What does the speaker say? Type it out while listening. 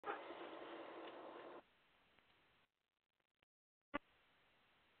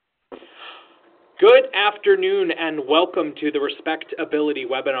Good afternoon and welcome to the Respectability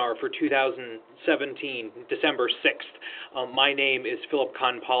webinar for 2017, December 6th. My name is Philip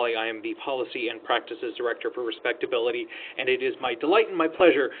Conpolly. I am the Policy and Practices Director for Respectability, and it is my delight and my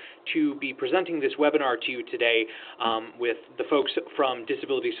pleasure to be presenting this webinar to you today with the folks from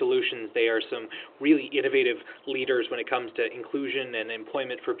Disability Solutions. They are some really innovative leaders when it comes to inclusion and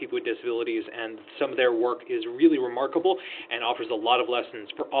employment for people with disabilities, and some of their work is really remarkable and offers a lot of lessons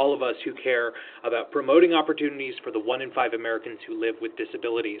for all of us who care about promoting opportunities for the 1 in 5 Americans who live with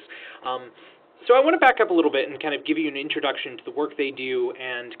disabilities. So I want to back up a little bit and kind of give you an introduction to the work they do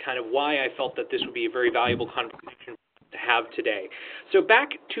and kind of why I felt that this would be a very valuable conversation to have today. So back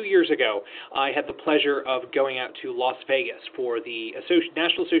 2 years ago, I had the pleasure of going out to Las Vegas for the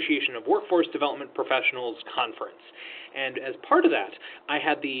National Association of Workforce Development Professionals Conference. And as part of that, I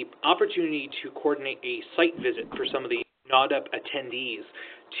had the opportunity to coordinate a site visit for some of the NAWDP attendees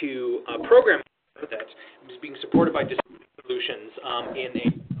to a program that was being supported by Disability Solutions in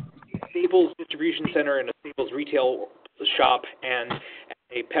a Staples distribution center and a Staples retail shop and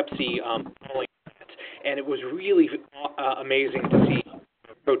a Pepsi plant. And it was really amazing to see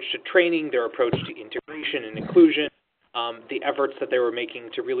their approach to training, their approach to integration and inclusion, the efforts that they were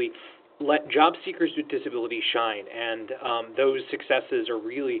making to really let job seekers with disabilities shine, and those successes are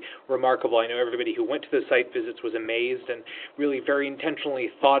really remarkable. I know everybody who went to the site visits was amazed and really very intentionally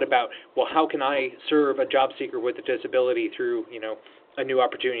thought about, well, how can I serve a job seeker with a disability through, a new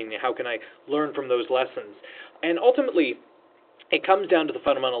opportunity? How can I learn from those lessons? And ultimately, it comes down to the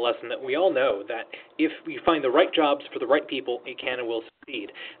fundamental lesson that we all know that if we find the right jobs for the right people, it can and will succeed.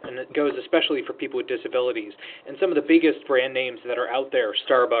 And it goes especially for people with disabilities. And some of the biggest brand names that are out there,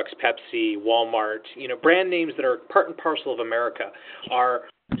 Starbucks, Pepsi, Walmart, brand names that are part and parcel of America, are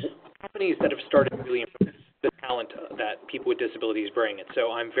companies that have started really improving the talent that people with disabilities bring. And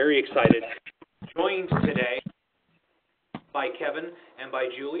so I'm very excited. Joined today by Kevin and by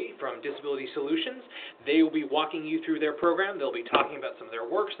Julie from Disability Solutions. They will be walking you through their program. They'll be talking about some of their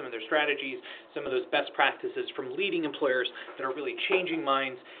work, some of their strategies, some of those best practices from leading employers that are really changing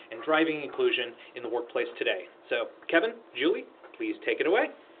minds and driving inclusion in the workplace today. So, Kevin, Julie, please take it away.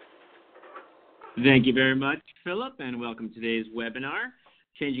 Thank you very much, Philip, and welcome to today's webinar,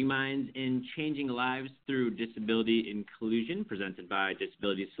 Changing Minds and Changing Lives Through Disability Inclusion, presented by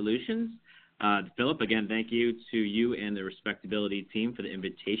Disability Solutions. Philip, again, thank you to you and the Respectability team for the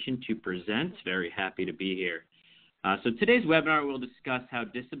invitation to present. Very happy to be here. So today's webinar will discuss how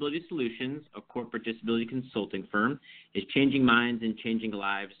Disability Solutions, a corporate disability consulting firm, is changing minds and changing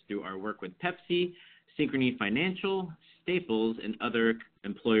lives through our work with Pepsi, Synchrony Financial, Staples, and other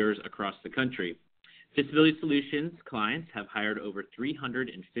employers across the country. Disability Solutions clients have hired over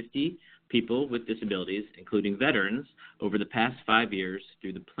 350 people with disabilities, including veterans, over the past 5 years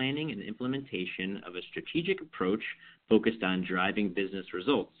through the planning and implementation of a strategic approach focused on driving business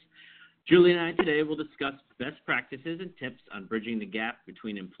results. Julie and I today will discuss best practices and tips on bridging the gap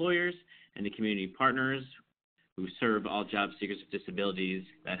between employers and the community partners who serve all job seekers with disabilities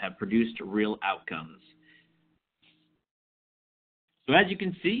that have produced real outcomes. So as you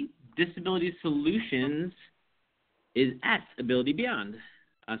can see, Disability Solutions is at Ability Beyond.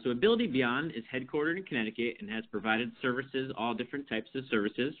 So Ability Beyond is headquartered in Connecticut and has provided services, all different types of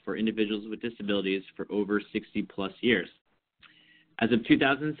services for individuals with disabilities for over 60-plus years. As of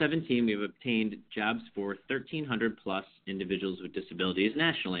 2017, we have obtained jobs for 1,300-plus individuals with disabilities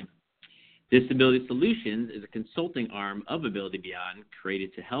nationally. Disability Solutions is a consulting arm of Ability Beyond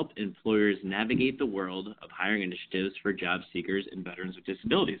created to help employers navigate the world of hiring initiatives for job seekers and veterans with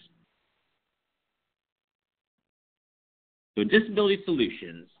disabilities. So Disability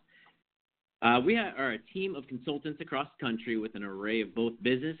Solutions, we are a team of consultants across the country with an array of both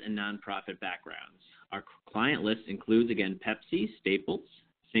business and nonprofit backgrounds. Our client list includes, again, Pepsi, Staples,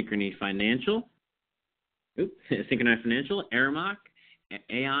 Synchrony Financial, Aramark,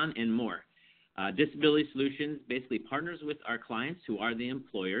 Aon, and more. Disability Solutions basically partners with our clients, who are the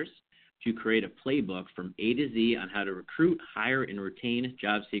employers, to create a playbook from A to Z on how to recruit, hire, and retain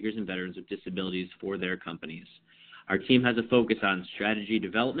job seekers and veterans with disabilities for their companies. Our team has a focus on strategy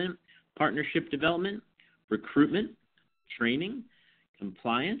development, partnership development, recruitment, training,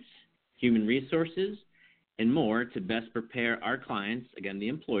 compliance, human resources, and more to best prepare our clients, again, the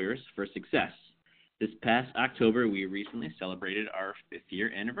employers, for success. This past October, we recently celebrated our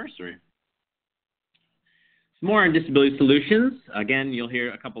 5th-year anniversary. More on Disability Solutions. Again, you'll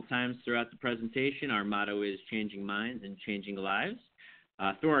hear a couple times throughout the presentation, our motto is changing minds and changing lives.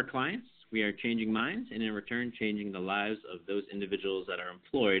 Through our clients, we are changing minds and in return changing the lives of those individuals that are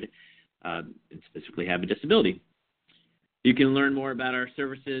employed and specifically have a disability. You can learn more about our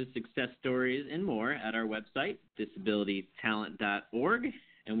services, success stories, and more at our website, disabilitytalent.org.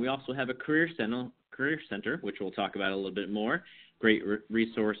 And we also have a career center, which we'll talk about a little bit more. Great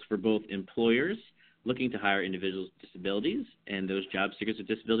resource for both employers looking to hire individuals with disabilities and those job seekers with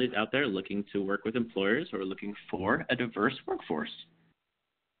disabilities out there looking to work with employers who are looking for a diverse workforce.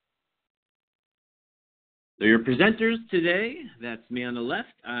 So your presenters today, that's me on the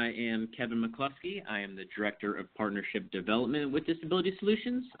left. I am Kevin McCloskey. I am the Director of Partnership Development with Disability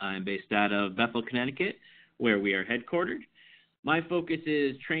Solutions. I'm based out of Bethel, Connecticut, where we are headquartered. My focus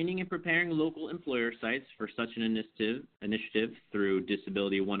is training and preparing local employer sites for such an initiative through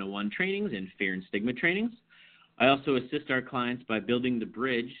Disability 101 trainings and fear and stigma trainings. I also assist our clients by building the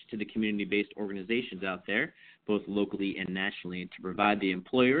bridge to the community-based organizations out there, both locally and nationally, to provide the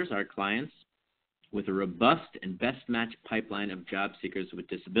employers, our clients, with a robust and best-matched pipeline of job seekers with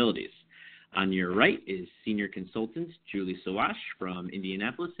disabilities. On your right is Senior Consultant Julie Sawash from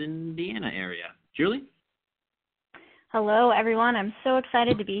Indianapolis, Indiana area. Julie? Hello, everyone. I'm so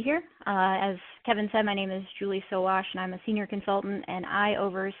excited to be here. As Kevin said, my name is Julie Sawash, and I'm a Senior Consultant, and I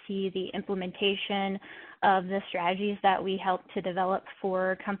oversee the implementation of the strategies that we help to develop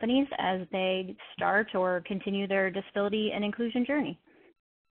for companies as they start or continue their disability and inclusion journey.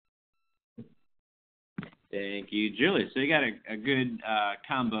 Thank you, Julie. So you got a good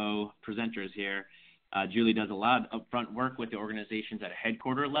combo presenters here. Julie does a lot of upfront work with the organizations at a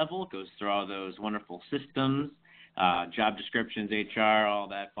headquarter level, goes through all those wonderful systems, job descriptions, HR, all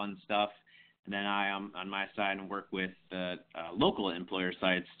that fun stuff. And then I am on my side and work with local employer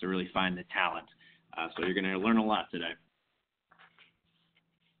sites to really find the talent. So you're going to learn a lot today.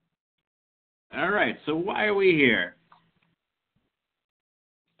 All right, so why are we here?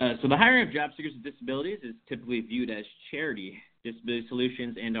 So the hiring of job seekers with disabilities is typically viewed as charity. Disability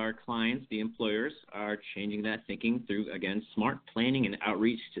Solutions and our clients, the employers, are changing that thinking through, again, smart planning and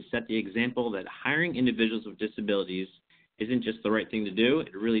outreach to set the example that hiring individuals with disabilities isn't just the right thing to do.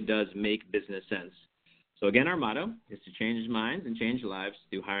 It really does make business sense. So again, our motto is to change minds and change lives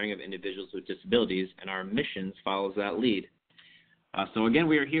through hiring of individuals with disabilities, and our missions follows that lead. So again,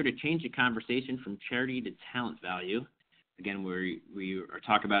 we are here to change the conversation from charity to talent value. Again, we are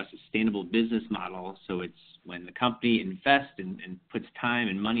talking about a sustainable business model, so it's when the company invests and puts time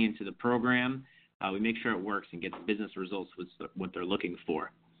and money into the program, we make sure it works and gets business results with what they're looking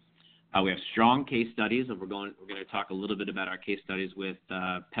for. We have strong case studies, and we're going to talk a little bit about our case studies with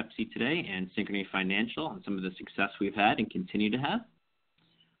Pepsi today and Synchrony Financial and some of the success we've had and continue to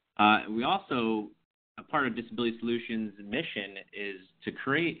have. We also, a part of Disability Solutions' mission is to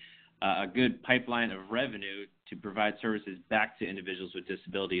create a good pipeline of revenue to provide services back to individuals with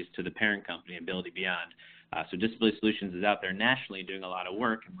disabilities to the parent company, Ability Beyond. So Disability Solutions is out there nationally doing a lot of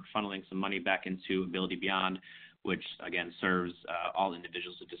work, and we're funneling some money back into Ability Beyond, which, again, serves all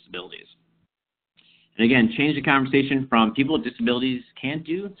individuals with disabilities. And, again, change the conversation from people with disabilities can't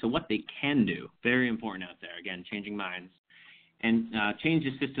do to what they can do. Very important out there. Again, changing minds. And change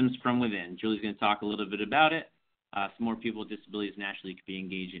the systems from within. Julie's going to talk a little bit about it. So more people with disabilities nationally could be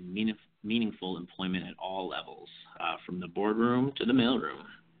engaged in meaningful employment at all levels, from the boardroom to the mailroom.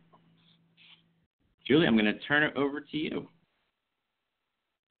 Julie, I'm going to turn it over to you.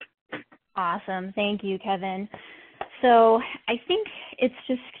 Awesome. Thank you, Kevin. So I think it's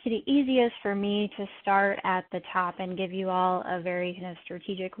just the easiest for me to start at the top and give you all a very kind of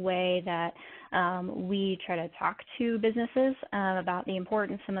strategic way that we try to talk to businesses about the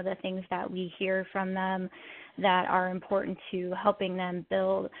importance, some of the things that we hear from them that are important to helping them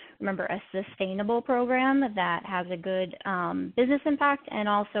build, remember, a sustainable program that has a good business impact and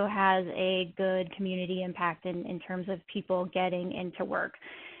also has a good community impact in terms of people getting into work.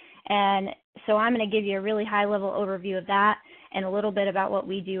 And so I'm going to give you a really high-level overview of that and a little bit about what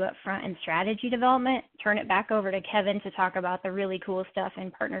we do up front in strategy development, turn it back over to Kevin to talk about the really cool stuff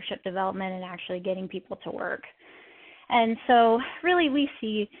in partnership development and actually getting people to work. And so really we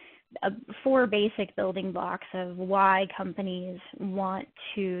see 4 basic building blocks of why companies want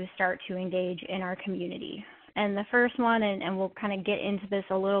to start to engage in our community. And the first one, and we'll kind of get into this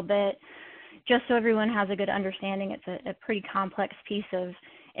a little bit, just so everyone has a good understanding, it's a pretty complex piece of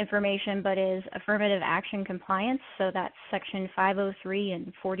information, but is affirmative action compliance. So that's Section 503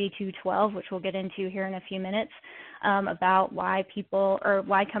 and 4212, which we'll get into here in a few minutes, about why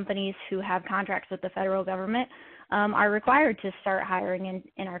companies who have contracts with the federal government are required to start hiring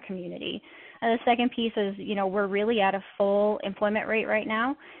in our community. The second piece is, we're really at a full employment rate right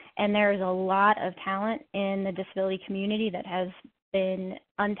now, and there's a lot of talent in the disability community that has been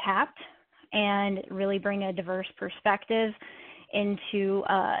untapped, and really bring a diverse perspective into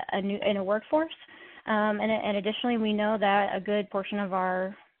a workforce. And additionally, we know that a good portion of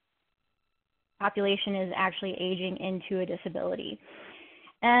our population is actually aging into a disability.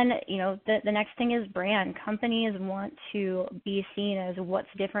 And, the next thing is brand. Companies want to be seen as what's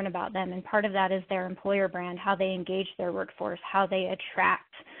different about them, and part of that is their employer brand, how they engage their workforce, how they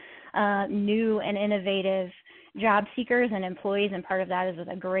attract new and innovative job seekers and employees, and part of that is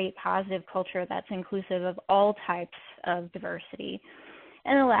a great positive culture that's inclusive of all types of diversity.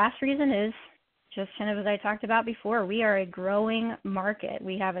 And the last reason is just kind of as I talked about before, we are a growing market.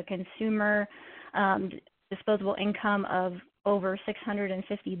 We have a consumer disposable income of over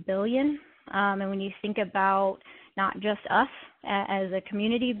 $650 billion. And when you think about not just us as a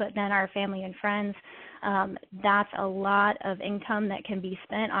community, but then our family and friends, that's a lot of income that can be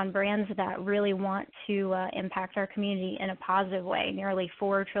spent on brands that really want to impact our community in a positive way, nearly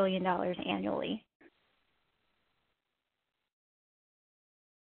 $4 trillion annually.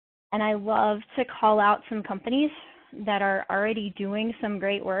 And I love to call out some companies that are already doing some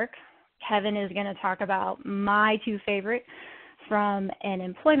great work. Kevin is going to talk about my two favorite from an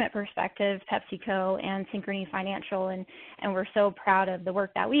employment perspective, PepsiCo and Synchrony Financial, and we're so proud of the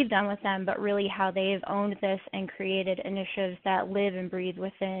work that we've done with them, but really how they've owned this and created initiatives that live and breathe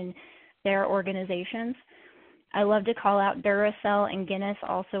within their organizations. I love to call out Duracell and Guinness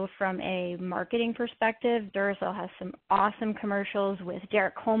also from a marketing perspective. Duracell has some awesome commercials with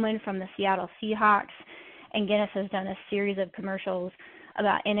Derek Coleman from the Seattle Seahawks, and Guinness has done a series of commercials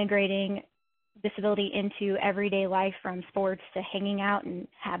about integrating disability into everyday life, from sports to hanging out and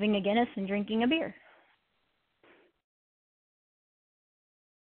having a Guinness and drinking a beer.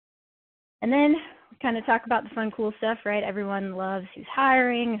 And then we kind of talk about the fun, cool stuff, right? Everyone loves who's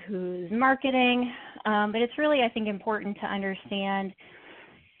hiring, who's marketing, but it's really, I think, important to understand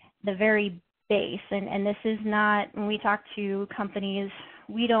the very base. And this is not, when we talk to companies,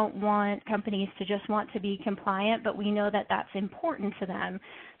 we don't want companies to just want to be compliant, but we know that that's important to them.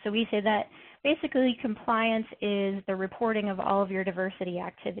 So we say that basically compliance is the reporting of all of your diversity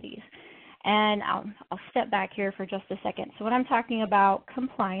activities. And I'll step back here for just a second. So when I'm talking about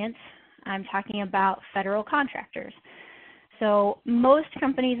compliance, I'm talking about federal contractors. So most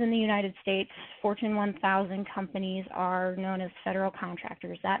companies in the United States, Fortune 1000 companies, are known as federal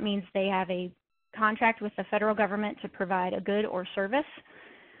contractors. That means they have a contract with the federal government to provide a good or service,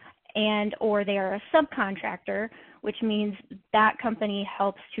 and or they are a subcontractor, which means that company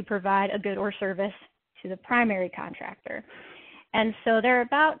helps to provide a good or service to the primary contractor. And so there are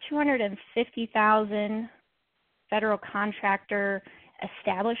about 250,000 federal contractor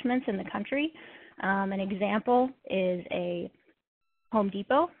establishments in the country. An example is a Home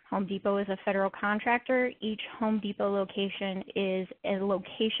Depot. Home Depot is a federal contractor. Each Home Depot location is a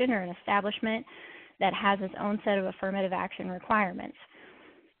location or an establishment that has its own set of affirmative action requirements.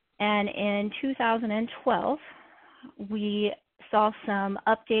 And in 2012, we saw some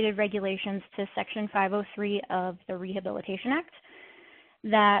updated regulations to Section 503 of the Rehabilitation Act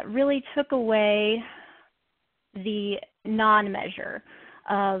that really took away the non-measure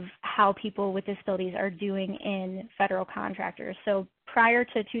of how people with disabilities are doing in federal contractors. So prior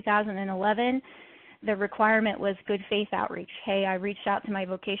to 2011, the requirement was good faith outreach. Hey, I reached out to my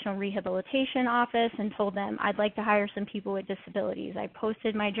vocational rehabilitation office and told them I'd like to hire some people with disabilities. I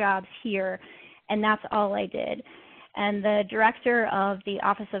posted my jobs here, and that's all I did. And the director of the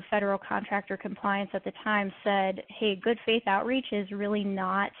Office of Federal Contractor Compliance at the time said, hey, good faith outreach is really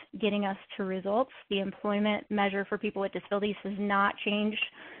not getting us to results. The employment measure for people with disabilities has not changed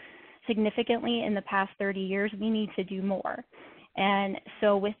significantly in the past 30 years. We need to do more. And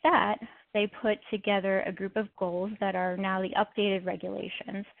so with that, they put together a group of goals that are now the updated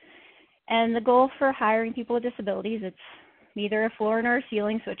regulations. And the goal for hiring people with disabilities, it's neither a floor nor a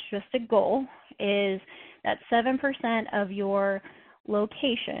ceiling, so it's just a goal, is that 7% of your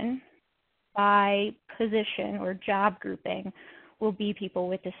location by position or job grouping will be people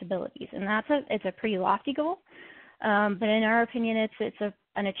with disabilities. And it's a pretty lofty goal, but in our opinion, it's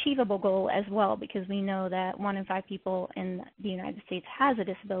an achievable goal as well, because we know that 1 in 5 people in the United States has a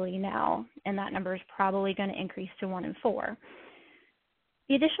disability now, and that number is probably going to increase to 1 in 4.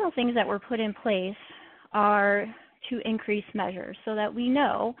 The additional things that were put in place are to increase measures so that we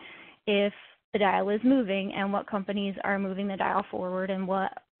know if the dial is moving and what companies are moving the dial forward and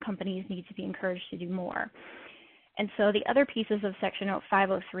what companies need to be encouraged to do more. And so the other pieces of Section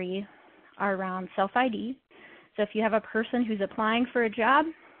 503 are around self-ID. So if you have a person who's applying for a job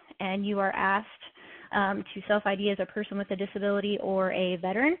and you are asked to self-ID as a person with a disability or a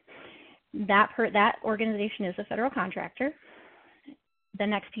veteran, that organization is a federal contractor. The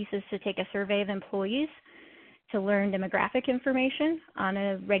next piece is to take a survey of employees to learn demographic information on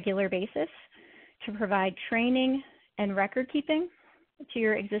a regular basis, to provide training and record keeping to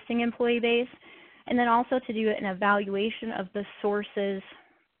your existing employee base, and then also to do an evaluation of the sources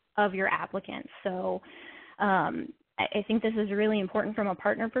of your applicants. So I think this is really important from a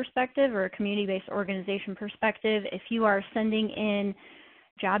partner perspective or a community-based organization perspective. If you are sending in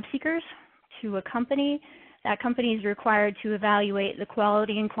job seekers to a company, that company is required to evaluate the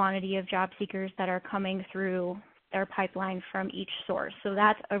quality and quantity of job seekers that are coming through their pipeline from each source. So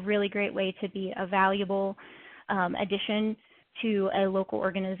that's a really great way to be a valuable addition to a local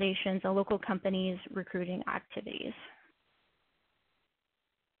organization's, a local company's recruiting activities.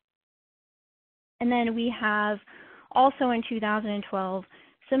 And then we have also in 2012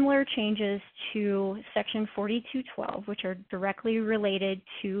 similar changes to Section 4212, which are directly related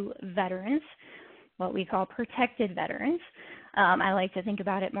to veterans, what we call protected veterans. I like to think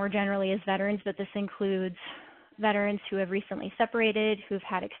about it more generally as veterans, but this includes veterans who have recently separated, who've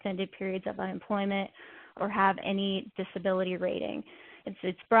had extended periods of unemployment, or have any disability rating.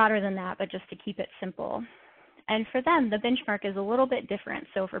 It's broader than that, but just to keep it simple. And for them, the benchmark is a little bit different.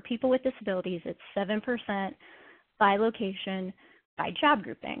 So for people with disabilities, it's 7% by location, by job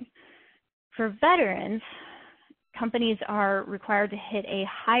grouping. For veterans, companies are required to hit a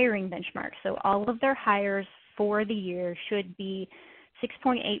hiring benchmark. So all of their hires for the year should be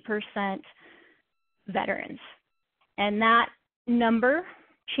 6.8% veterans. And that number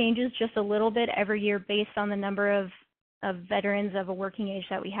changes just a little bit every year based on the number of veterans of a working age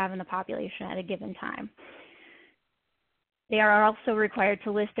that we have in the population at a given time. They are also required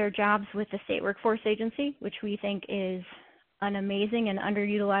to list their jobs with the State Workforce Agency, which we think is an amazing and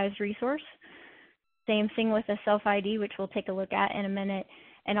underutilized resource. Same thing with the self-ID, which we'll take a look at in a minute,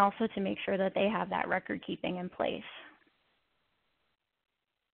 and also to make sure that they have that record keeping in place.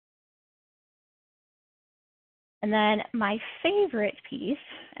 And then my favorite piece,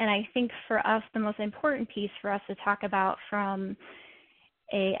 and I think for us the most important piece for us to talk about from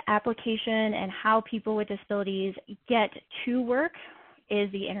a application and how people with disabilities get to work,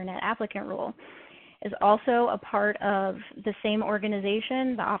 is the Internet Applicant Rule. Is also a part of the same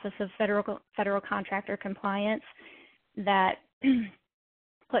organization, the Office of Federal Contractor Compliance, that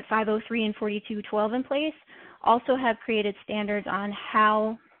put 503 and 4212 in place, also have created standards on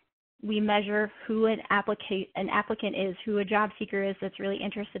how we measure who an applicant is, who a job seeker is that's really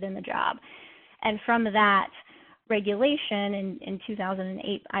interested in the job. And from that regulation in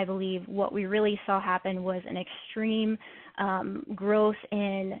 2008, I believe, what we really saw happen was an extreme growth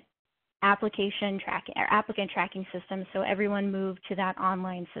in applicant tracking systems, so everyone moved to that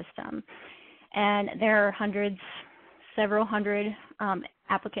online system. And there are several hundred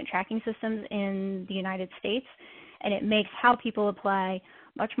applicant tracking systems in the United States, and it makes how people apply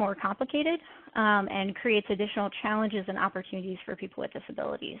much more complicated and creates additional challenges and opportunities for people with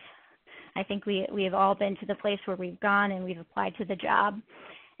disabilities. I think we have all been to the place where we've gone and we've applied to the job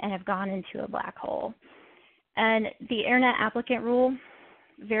and have gone into a black hole. And the Internet Applicant Rule,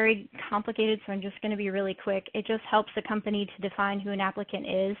 very complicated, so I'm just going to be really quick. It just helps the company to define who an applicant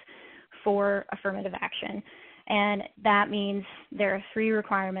is for affirmative action. And that means there are 3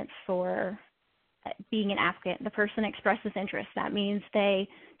 requirements for being an applicant. The person expresses interest. That means they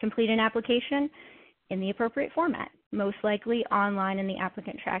complete an application in the appropriate format, most likely online in the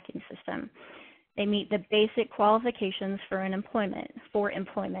applicant tracking system. They meet the basic qualifications for employment,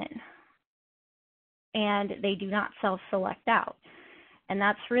 and they do not self-select out. And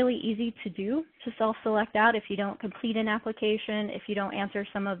that's really easy to do, to self-select out if you don't complete an application, if you don't answer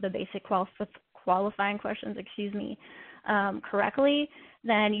some of the basic qualifying questions, correctly,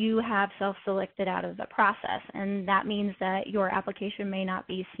 then you have self-selected out of the process. And that means that your application may not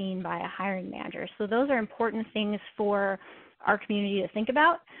be seen by a hiring manager. So those are important things for our community to think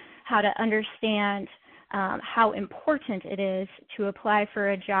about, how to understand how important it is to apply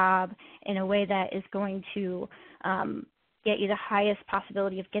for a job in a way that is going to get you the highest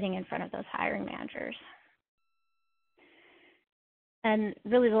possibility of getting in front of those hiring managers. And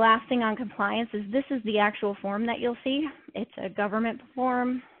really the last thing on compliance is this is the actual form that you'll see. It's a government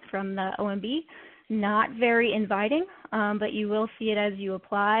form from the OMB, not very inviting, but you will see it as you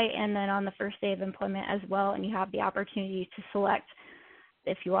apply and then on the first day of employment as well, and you have the opportunity to select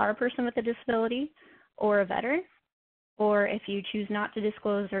if you are a person with a disability or a veteran, or if you choose not to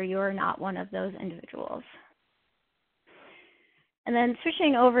disclose or you're not one of those individuals. And then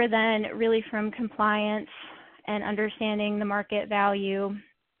switching over then really from compliance and understanding the market value,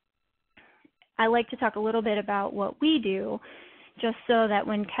 I like to talk a little bit about what we do, just so that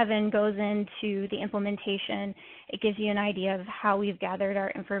when Kevin goes into the implementation, it gives you an idea of how we've gathered our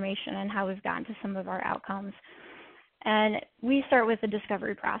information and how we've gotten to some of our outcomes. And we start with the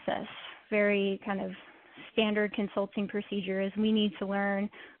discovery process. very kind of standard consulting procedure is we need to learn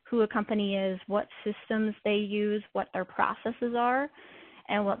who a company is, what systems they use, what their processes are,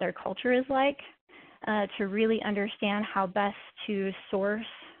 and what their culture is like, to really understand how best to source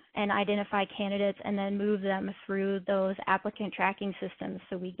and identify candidates and then move them through those applicant tracking systems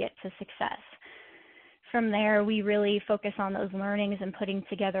so we get to success. From there, we really focus on those learnings and putting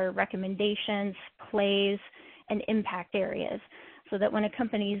together recommendations, plays, and impact areas so that when a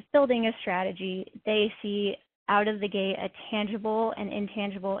company is building a strategy, they see out of the gate a tangible and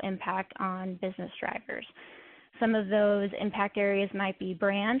intangible impact on business drivers. Some of those impact areas might be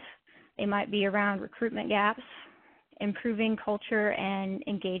brand, they might be around recruitment gaps, improving culture and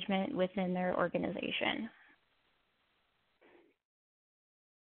engagement within their organization.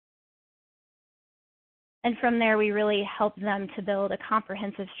 And from there, we really help them to build a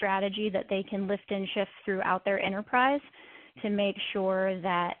comprehensive strategy that they can lift and shift throughout their enterprise to make sure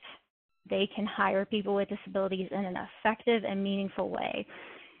that they can hire people with disabilities in an effective and meaningful way.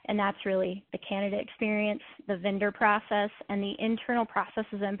 And that's really the candidate experience, the vendor process, and the internal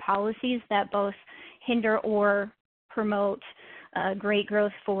processes and policies that both hinder or promote great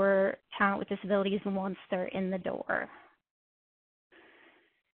growth for talent with disabilities once they're in the door.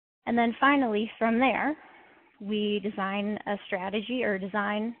 And then finally, from there, we design a strategy or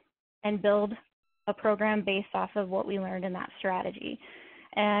design and build a program based off of what we learned in that strategy.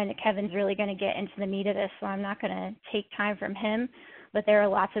 And Kevin's really going to get into the meat of this, so I'm not going to take time from him, but there are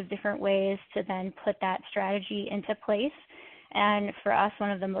lots of different ways to then put that strategy into place. And for us, one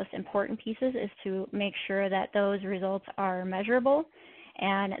of the most important pieces is to make sure that those results are measurable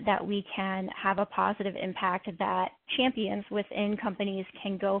and that we can have a positive impact that champions within companies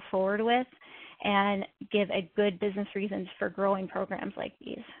can go forward with and give a good business reasons for growing programs like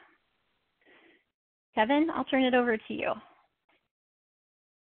these. Kevin, I'll turn it over to you.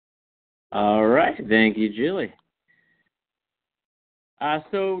 All right. Thank you, Julie.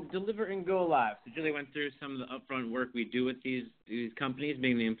 So deliver and go live. So Julie went through some of the upfront work we do with these companies,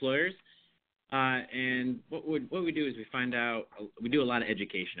 being the employers. And what we do is we do a lot of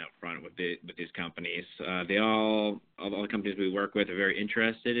education up front with these companies. All the companies we work with are very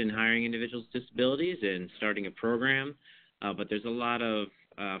interested in hiring individuals with disabilities and starting a program. But there's a lot of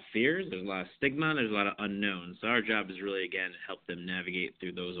fears, there's a lot of stigma, there's a lot of unknowns. So our job is really, again, to help them navigate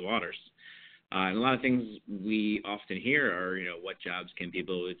through those waters. And a lot of things we often hear are, what jobs can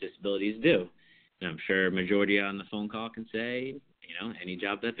people with disabilities do? And I'm sure a majority on the phone call can say, any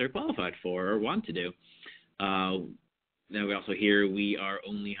job that they're qualified for or want to do. Then we also hear we are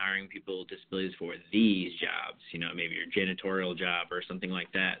only hiring people with disabilities for these jobs, maybe your janitorial job or something like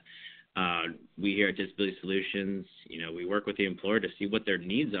that. We here at Disability Solutions, we work with the employer to see what their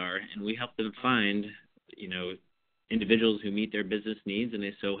needs are, and we help them find, individuals who meet their business needs, and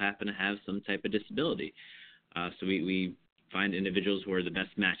they so happen to have some type of disability. So we find individuals who are the best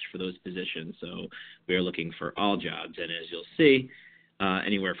match for those positions. So we are looking for all jobs, and as you'll see,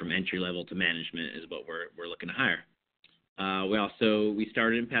 anywhere from entry level to management is what we're looking to hire. We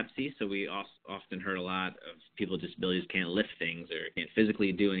started in Pepsi, so we often heard a lot of people with disabilities can't lift things or can't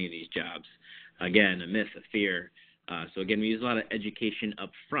physically do any of these jobs. Again, a myth, a fear. So again, we use a lot of education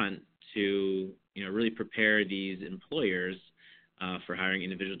up front to really prepare these employers for hiring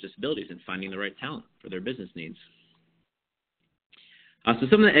individuals with disabilities and finding the right talent for their business needs. So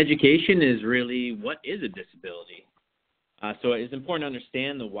some of the education is really, what is a disability? So it's important to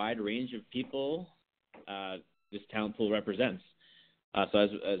understand the wide range of people this talent pool represents. So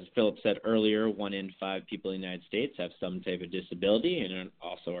as Philip said earlier, 1 in 5 people in the United States have some type of disability and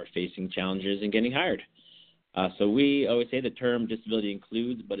also are facing challenges in getting hired. So we always say the term disability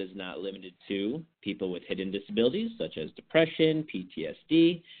includes but is not limited to people with hidden disabilities such as depression,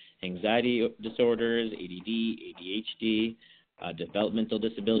 PTSD, anxiety disorders, ADD, ADHD, developmental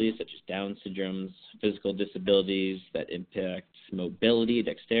disabilities such as Down syndromes, physical disabilities that impact mobility,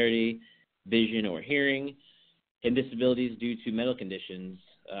 dexterity, vision, or hearing, and disabilities due to medical conditions,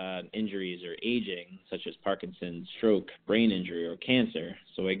 injuries, or aging, such as Parkinson's, stroke, brain injury, or cancer.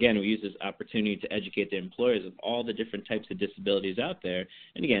 So again, we use this opportunity to educate the employers of all the different types of disabilities out there,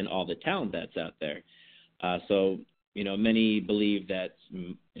 and again, all the talent that's out there. So many believe that,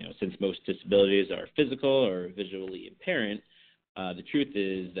 since most disabilities are physical or visually apparent, the truth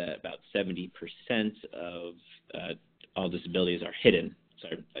is that about 70% of all disabilities are hidden.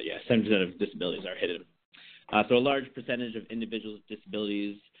 70% of disabilities are hidden. So a large percentage of individuals with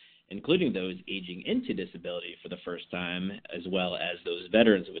disabilities, including those aging into disability for the first time, as well as those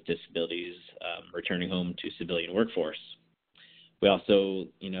veterans with disabilities returning home to civilian workforce. We also,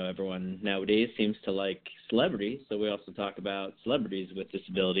 everyone nowadays seems to like celebrities, so we also talk about celebrities with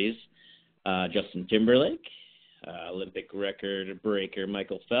disabilities. Justin Timberlake, Olympic record breaker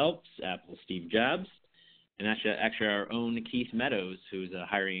Michael Phelps, Apple Steve Jobs, and actually our own Keith Meadows, who's a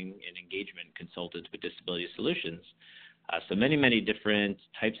hiring and engagement consultant with Disability Solutions. So many different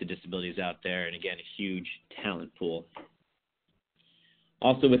types of disabilities out there, and again, a huge talent pool.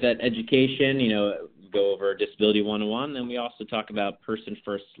 Also with that education, go over Disability 101, then we also talk about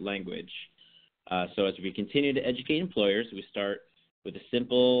person-first language. So as we continue to educate employers, we start with a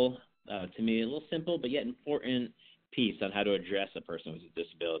simple, to me, a little simple, but yet important piece on how to address a person with a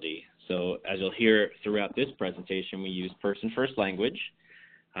disability. So as you'll hear throughout this presentation, we use person-first language.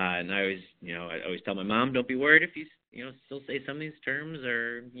 And I always tell my mom, don't be worried if you still say some of these terms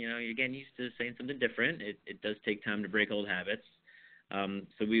or, you're getting used to saying something different. It does take time to break old habits.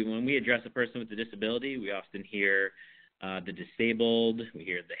 So when we address a person with a disability, we often hear the disabled, we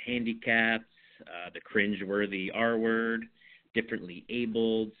hear the handicapped, the cringe-worthy R word, differently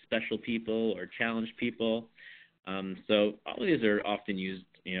abled, special people, or challenged people. So all of these are often used,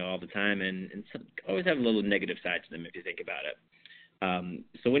 all the time, and some always have a little negative side to them if you think about it.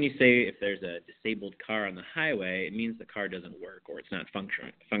 So when you say if there's a disabled car on the highway, it means the car doesn't work or it's not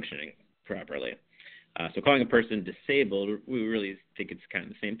functioning properly. So calling a person disabled, we really think it's kind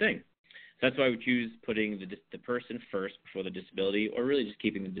of the same thing. So that's why we choose putting the person first before the disability, or really just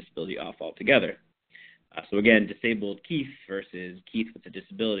keeping the disability off altogether. So again, disabled Keith versus Keith with a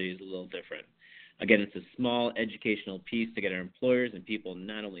disability is a little different. Again, it's a small educational piece to get our employers and people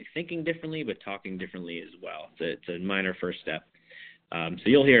not only thinking differently, but talking differently as well. It's a minor first step. So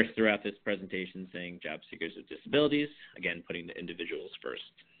you'll hear us throughout this presentation saying job seekers with disabilities, again, putting the individuals first.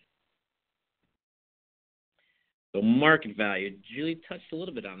 So market value, Julie touched a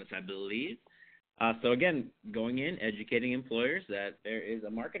little bit on this, I believe. So again, going in, educating employers that there is a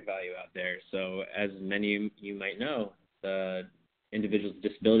market value out there. So as many of you might know, the individuals with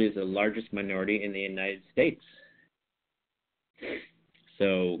disabilities are the largest minority in the United States.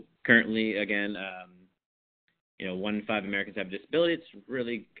 So currently, again, 1 in 5 Americans have a disability. It's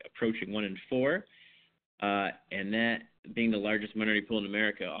really approaching 1 in 4. And that being the largest minority pool in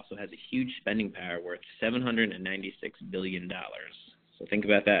America also has a huge spending power worth $796 billion. So think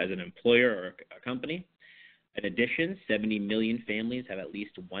about that as an employer or a company. In addition, 70 million families have at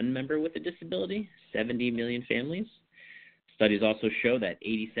least one member with a disability, 70 million families. Studies also show that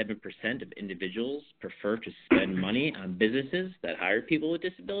 87% of individuals prefer to spend money on businesses that hire people with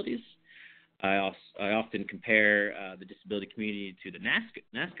disabilities. I often compare the disability community to the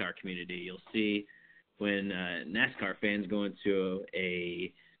NASCAR community. You'll see when NASCAR fans go into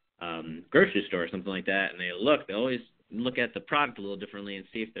a grocery store or something like that, and they always look at the product a little differently and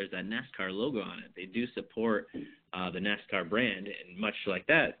see if there's that NASCAR logo on it. They do support the NASCAR brand, and much like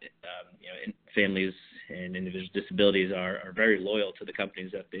that, families and individuals with disabilities are very loyal to the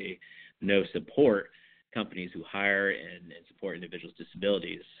companies that they know support companies who hire and support individuals with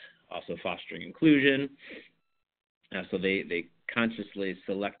disabilities, also fostering inclusion. So they consciously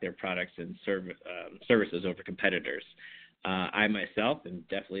select their products and services over competitors. I myself am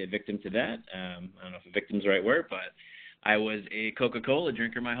definitely a victim to that. I don't know if a victim's the right word, but I was a Coca-Cola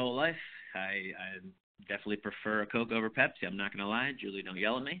drinker my whole life. I definitely prefer a Coke over Pepsi. I'm not going to lie. Julie, don't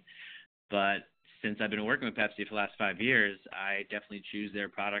yell at me. But since I've been working with Pepsi for the last 5 years, I definitely choose their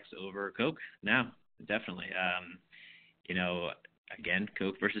products over Coke now, definitely. Again,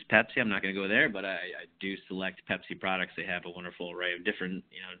 Coke versus Pepsi, I'm not going to go there, but I do select Pepsi products. They have a wonderful array of different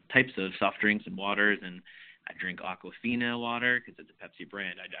types of soft drinks and waters, and I drink Aquafina water because it's a Pepsi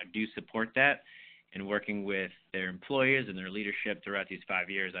brand. I do support that. And working with their employees and their leadership throughout these 5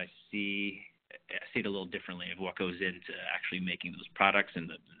 years, I see it a little differently of what goes into actually making those products and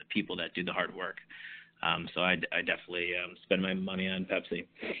the people that do the hard work. So I definitely spend my money on Pepsi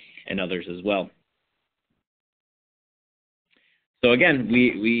and others as well. So again,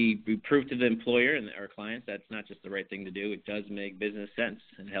 we prove to the employer and our clients that's not just the right thing to do. It does make business sense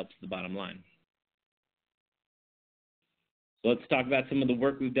and helps the bottom line. So let's talk about some of the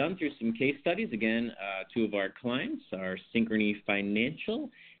work we've done through some case studies. Again, 2 of our clients are Synchrony Financial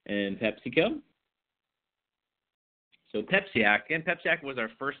and PepsiCo. So PepsiAc was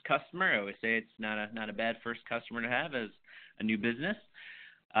our first customer. I always say it's not a bad first customer to have as a new business.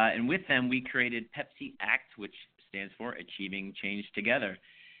 And with them, we created Pepsi Act, which stands for Achieving Change Together.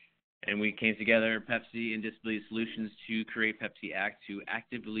 And we came together, Pepsi and Disability Solutions, to create Pepsi Act to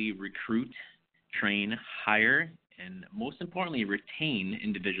actively recruit, train, hire, and most importantly, retain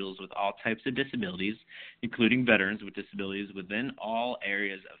individuals with all types of disabilities, including veterans with disabilities, within all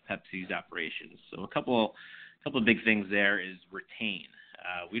areas of Pepsi's operations. So a couple of big things there is retain.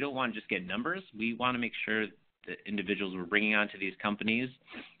 We don't want to just get numbers. We want to make sure that individuals we're bringing onto these companies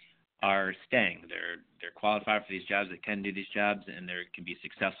are staying. They're qualified for these jobs, they can do these jobs, and they can be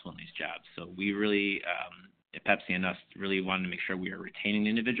successful in these jobs. So we really, at Pepsi and us, really wanted to make sure we are retaining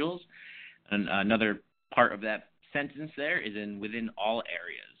individuals. And another part of that sentence there is within all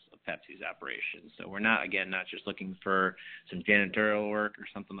areas of Pepsi's operations. So we're not just looking for some janitorial work or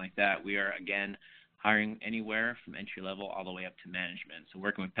something like that. We are, again, hiring anywhere from entry level all the way up to management. So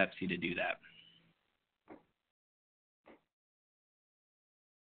working with Pepsi to do that.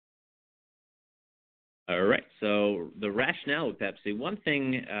 All right, so the rationale with Pepsi, one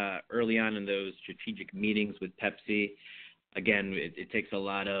thing early on in those strategic meetings with Pepsi, again, it takes a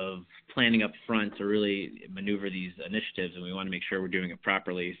lot of planning up front to really maneuver these initiatives, and we want to make sure we're doing it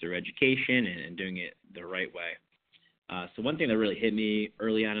properly through education and doing it the right way. So one thing that really hit me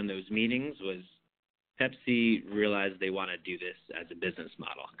early on in those meetings was Pepsi realized they want to do this as a business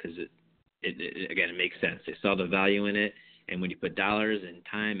model because it makes sense. They saw the value in it, and when you put dollars and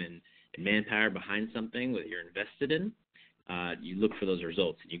time and manpower behind something that you're invested in, you look for those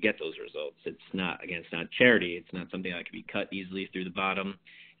results, and you get those results. It's not charity. It's not something that can be cut easily through the bottom.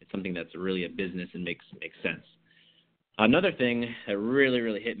 It's something that's really a business and makes sense. Another thing that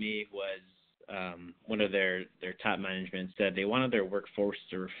really hit me was one of their top management said they wanted their workforce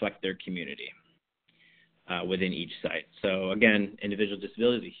to reflect their community within each site. So again, individual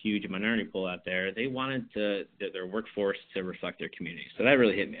disability is a huge minority pool out there. They wanted their workforce to reflect their community. So that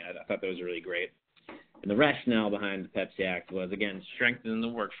really hit me. I thought that was really great. And the rationale behind the Pepsi Act was, again, strengthening the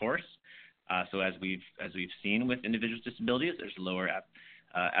workforce. So as we've seen with individuals with disabilities, there's lower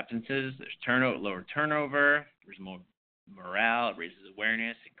absences, there's lower turnover, there's more morale, it raises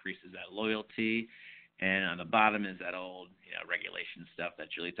awareness, increases that loyalty. And on the bottom is that old regulation stuff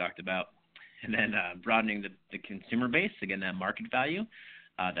that Julie talked about. And then broadening the consumer base, again, that market value,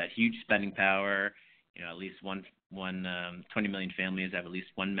 that huge spending power, at least 20 million families have at least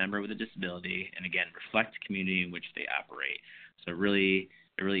one member with a disability, and again, reflect the community in which they operate. So it really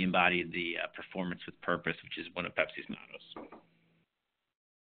embodied the performance with purpose, which is one of Pepsi's mottos.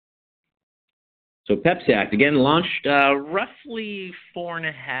 So Pepsi Act, again, launched roughly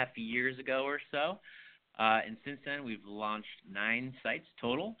 4.5 years ago or so. And since then, we've launched 9 sites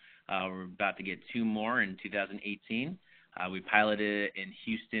total. We're about to get 2 more in 2018. We piloted it in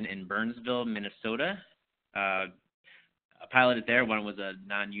Houston and Burnsville, Minnesota. Piloted there. One was a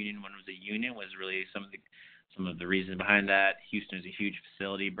non-union, one was a union. Was really some of the reasons behind that. Houston is a huge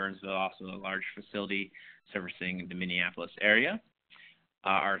facility. Burnsville also a large facility servicing the Minneapolis area.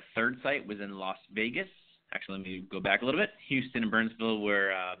 Our third site was in Las Vegas. Actually, let me go back a little bit. Houston and Burnsville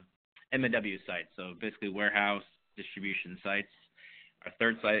were M&W sites, so basically warehouse distribution sites. Our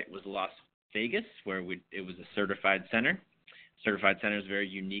third site was Las Vegas, where it was a certified center. Certified center is a very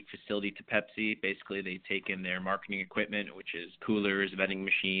unique facility to Pepsi. Basically, they take in their marketing equipment, which is coolers, vending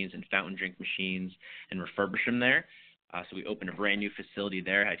machines, and fountain drink machines, and refurbish them there. So we opened a brand new facility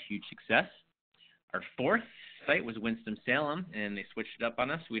there, had huge success. Our fourth site was Winston-Salem, and they switched it up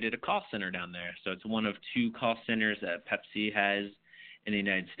on us. We did a call center down there. So it's one of 2 call centers that Pepsi has in the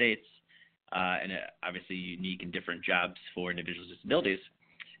United States. And obviously unique and different jobs for individuals with disabilities.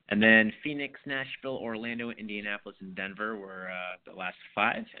 And then Phoenix, Nashville, Orlando, Indianapolis, and Denver were the last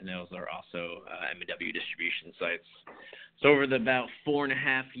 5, and those are also M&W distribution sites. So over about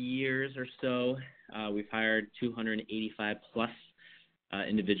 4.5 years or so, we've hired 285 plus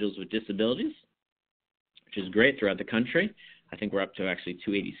individuals with disabilities, which is great throughout the country. I think we're up to actually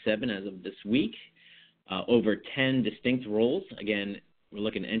 287 as of this week. Over 10 distinct roles. Again, we're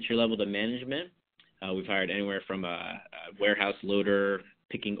looking entry-level to management. We've hired anywhere from a warehouse loader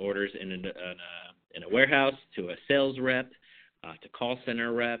picking orders in a warehouse to a sales rep, to call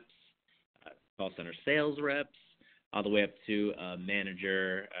center reps, call center sales reps, all the way up to a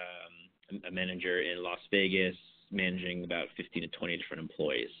manager in Las Vegas managing about 15 to 20 different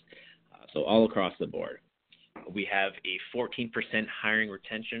employees. So all across the board. We have a 14% hiring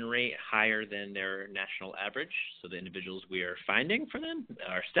retention rate, higher than their national average. So the individuals we are finding for them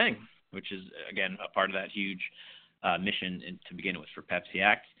are staying, which is, again, a part of that huge mission to begin with for Pepsi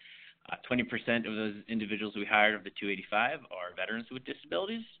Act. 20% of those individuals we hired of the 285 are veterans with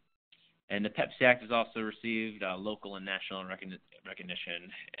disabilities. And the Pepsi Act has also received local and national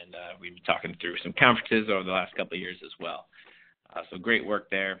recognition, and we've been talking through some conferences over the last couple of years as well. So great work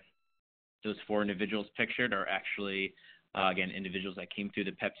there. Those 4 individuals pictured are actually, again, individuals that came through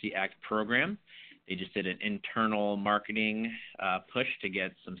the Pepsi Act program. They just did an internal marketing push to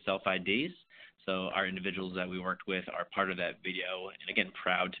get some self-IDs. So our individuals that we worked with are part of that video, and again,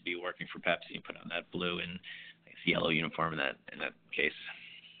 proud to be working for Pepsi and put on that blue and yellow uniform in that case.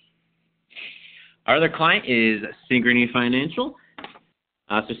 Our other client is Synchrony Financial.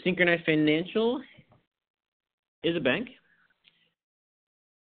 So Synchrony Financial is a bank.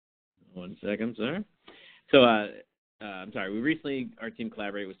 One second, sir. So, I'm sorry. Our team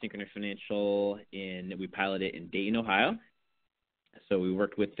collaborated with Synchrony Financial, and we piloted in Dayton, Ohio. So we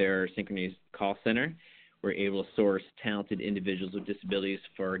worked with their Synchrony call center. We're able to source talented individuals with disabilities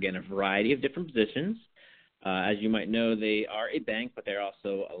for, again, a variety of different positions. As you might know, they are a bank, but they're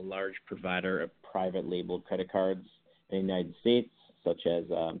also a large provider of private labeled credit cards in the United States, such as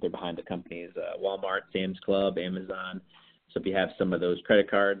they're behind the companies Walmart, Sam's Club, Amazon. So if you have some of those credit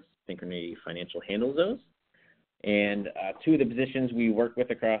cards, Synchrony Financial handles those. And two of the positions we work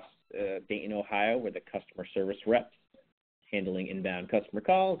with across Dayton, Ohio, were the customer service reps, handling inbound customer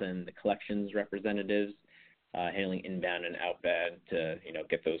calls, and the collections representatives, handling inbound and outbound to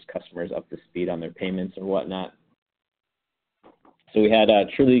get those customers up to speed on their payments and whatnot. So we had a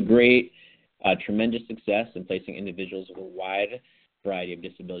truly great, tremendous success in placing individuals with a wide variety of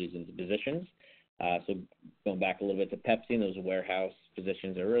disabilities into positions. So going back a little bit to Pepsi, and those warehouse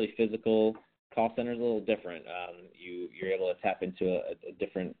positions are really physical. Call center is a little different. You're able to tap into a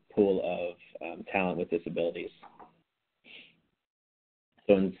different pool of talent with disabilities.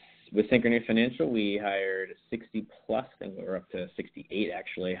 So with Synchrony Financial, we hired 60 plus, I think we're up to 68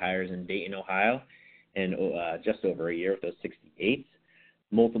 actually, hires in Dayton, Ohio, and just over a year with those 68.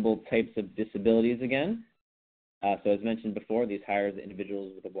 Multiple types of disabilities again. So as mentioned before, these hires are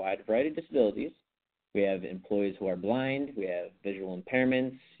individuals with a wide variety of disabilities. We have employees who are blind. We have visual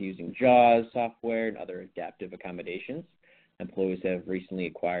impairments using JAWS software and other adaptive accommodations. Employees have recently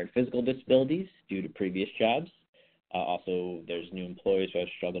acquired physical disabilities due to previous jobs. Also, there's new employees who have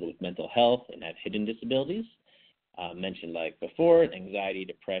struggled with mental health and have hidden disabilities. Mentioned like before, anxiety,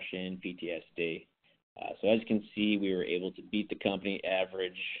 depression, PTSD. So as you can see, we were able to beat the company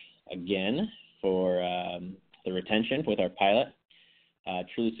average again for the retention with our pilot.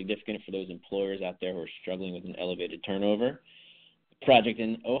 Truly significant for those employers out there who are struggling with an elevated turnover. The project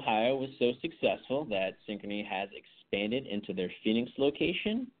in Ohio was so successful that Synchrony has expanded into their Phoenix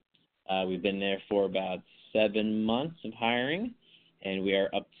location. We've been there for about 7 months of hiring, and we are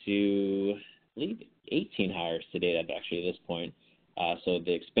up to, I believe, 18 hires to date actually at this point. So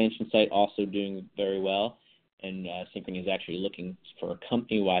the expansion site also doing very well, and Synchrony is actually looking for a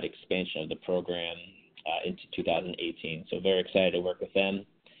company-wide expansion of the program into 2018. So very excited to work with them,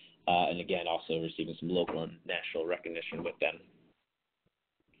 and again, also receiving some local and national recognition with them.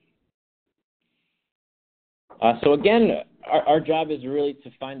 So again, our job is really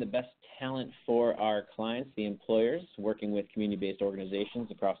to find the best talent for our clients, the employers, working with community-based organizations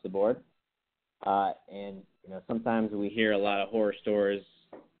across the board. And sometimes we hear a lot of horror stories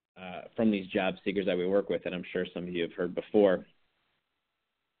from these job seekers that we work with, and I'm sure some of you have heard before.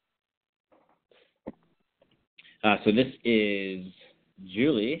 So this is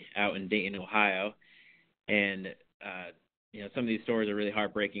Julie out in Dayton, Ohio, and some of these stories are really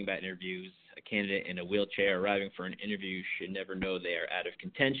heartbreaking about interviews. A candidate in a wheelchair arriving for an interview should never know they are out of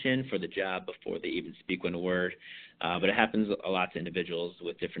contention for the job before they even speak one word. But it happens a lot to individuals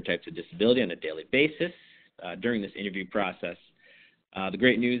with different types of disability on a daily basis during this interview process. The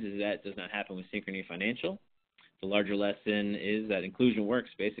great news is that it does not happen with Synchrony Financial. The larger lesson is that inclusion works,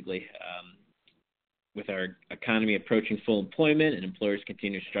 basically. With our economy approaching full employment and employers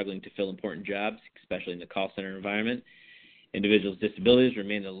continue struggling to fill important jobs, especially in the call center environment, individuals with disabilities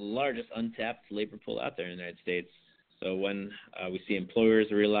remain the largest untapped labor pool out there in the United States. So when we see employers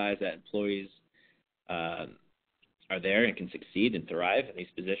realize that employees are there and can succeed and thrive in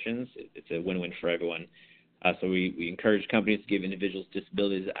these positions, it's a win-win for everyone. So we encourage companies to give individuals with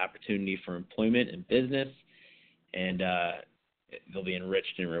disabilities the opportunity for employment and business, and they'll be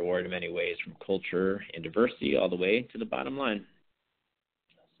enriched and rewarded in many ways, from culture and diversity all the way to the bottom line.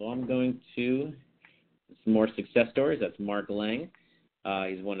 So I'm going to some more success stories. That's Mark Lang.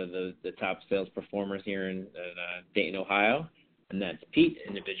 He's one of the top sales performers here in Dayton, Ohio. And that's Pete,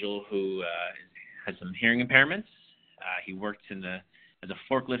 an individual who has some hearing impairments. He worked as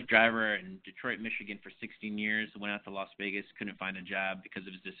a forklift driver in Detroit, Michigan for 16 years, went out to Las Vegas, couldn't find a job because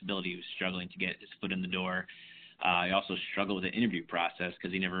of his disability. He was struggling to get his foot in the door. He also struggled with the interview process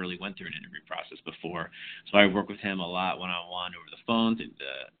because he never really went through an interview process before. So I work with him a lot one-on-one over the phone,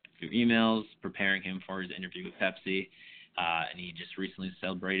 through emails, preparing him for his interview with Pepsi. And he just recently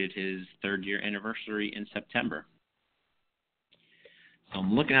celebrated his 3rd-year anniversary in September. So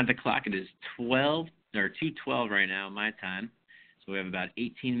I'm looking at the clock. It is 2:12 right now, my time. So we have about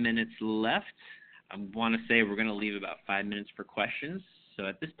 18 minutes left. I want to say we're going to leave about 5 minutes for questions. So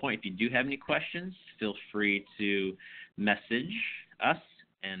at this point, if you do have any questions, feel free to message us,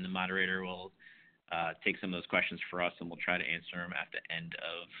 and the moderator will take some of those questions for us, and we'll try to answer them at the end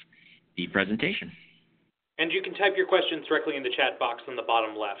of the presentation. And you can type your questions directly in the chat box on the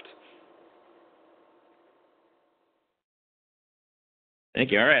bottom left.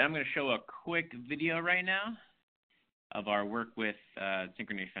 Thank you. All right, I'm going to show a quick video right now of our work with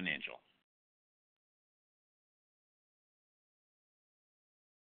Synchrony Financial.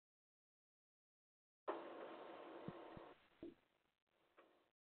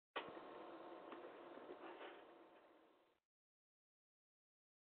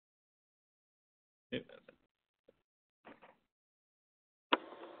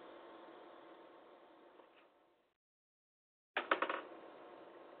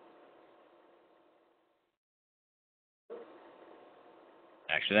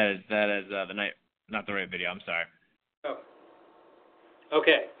 Actually, that is not the right video. I'm sorry. Oh.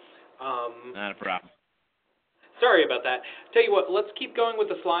 Okay. Not a problem. Sorry about that. Tell you what, let's keep going with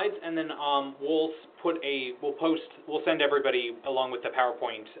the slides, and then we'll send everybody along with the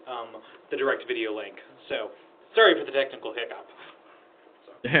PowerPoint the direct video link. So sorry for the technical hiccup.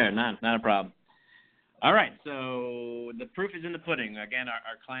 Not a problem. All right, so the proof is in the pudding. Again,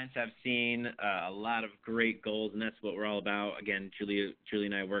 our clients have seen a lot of great goals, and that's what we're all about. Again, Julie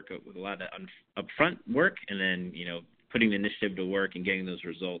and I work with a lot of upfront work, and then putting the initiative to work and getting those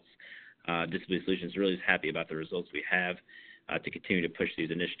results. Disability Solutions really is happy about the results we have to continue to push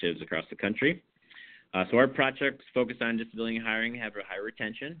these initiatives across the country. So our projects focus on disability hiring have a high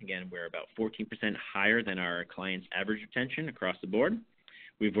retention. Again, we're about 14% higher than our clients' average retention across the board.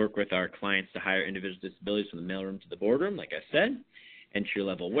 We've worked with our clients to hire individuals with disabilities from the mailroom to the boardroom, like I said,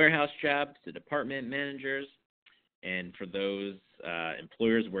 entry-level warehouse jobs to department managers. And for those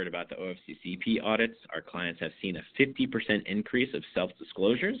employers worried about the OFCCP audits, our clients have seen a 50% increase of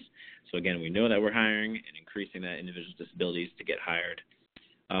self-disclosures. So again, we know that we're hiring and increasing that individuals with disabilities to get hired.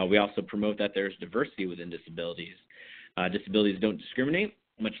 We also promote that there's diversity within disabilities. Disabilities don't discriminate.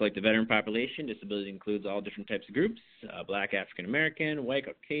 Much like the veteran population, disability includes all different types of groups, Black, African American, white,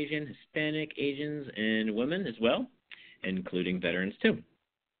 Caucasian, Hispanic, Asians, and women as well, including veterans too.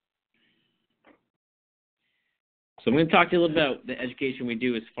 So I'm going to talk to you a little bit about the education we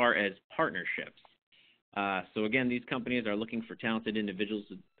do as far as partnerships. So again, these companies are looking for talented individuals,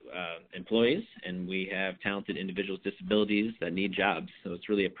 employees, and we have talented individuals with disabilities that need jobs. So it's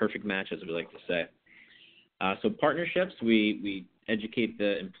really a perfect match, as we like to say. So partnerships, we educate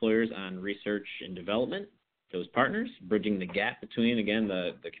the employers on research and development, those partners, bridging the gap between, again,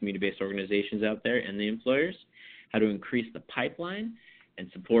 the community-based organizations out there and the employers, how to increase the pipeline, and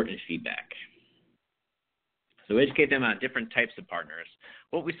support and feedback. So educate them on different types of partners.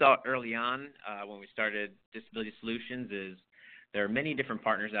 What we saw early on when we started Disability Solutions is there are many different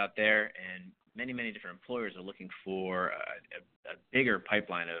partners out there, and many, many different employers are looking for a bigger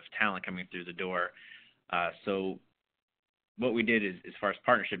pipeline of talent coming through the door. So what we did is, as far as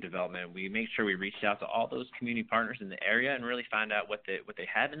partnership development, we make sure we reached out to all those community partners in the area and really find out what they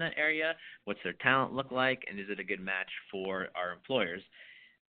have in that area, what's their talent look like, and is it a good match for our employers.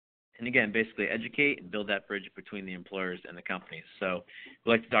 And again, basically educate and build that bridge between the employers and the companies. So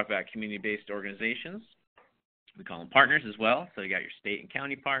we like to talk about community-based organizations. We call them partners as well. So you got your state and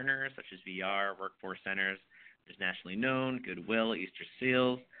county partners, such as VR, workforce centers. There's nationally known, Goodwill, Easter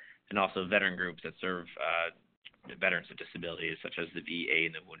Seals, and also veteran groups that serve veterans with disabilities, such as the VA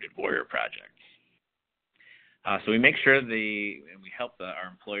and the Wounded Warrior Project. So we make sure and we help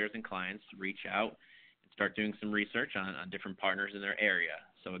our employers and clients reach out and start doing some research on different partners in their area.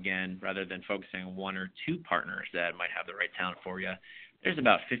 So again, rather than focusing on one or two partners that might have the right talent for you, there's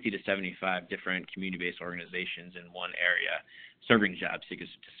about 50 to 75 different community-based organizations in one area serving job seekers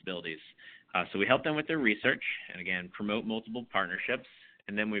with disabilities. So we help them with their research and, again, promote multiple partnerships,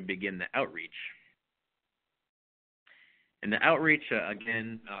 and then we begin the outreach. And the outreach,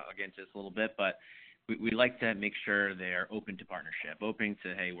 again, I'll get into this a little bit, but we like to make sure they're open to partnership, open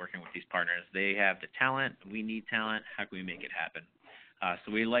to, hey, working with these partners. They have the talent. We need talent. How can we make it happen?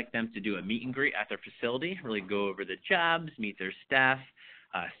 So we like them to do a meet and greet at their facility, really go over the jobs, meet their staff,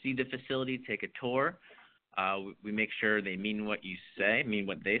 see the facility, take a tour. We make sure they mean what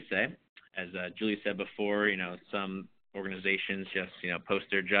they say. As Julie said before, some organizations just, post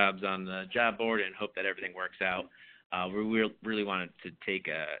their jobs on the job board and hope that everything works out. We really wanted to take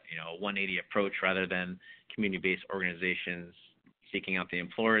a 180 approach rather than community-based organizations seeking out the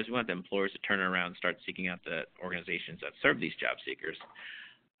employers. We want the employers to turn around and start seeking out the organizations that serve these job seekers.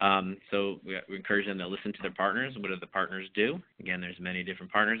 So we encourage them to listen to their partners. What do the partners do? Again, there's many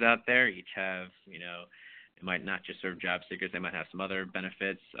different partners out there. Each have, it might not just serve job seekers. They might have some other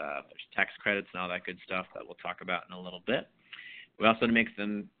benefits. There's tax credits and all that good stuff that we'll talk about in a little bit. We also make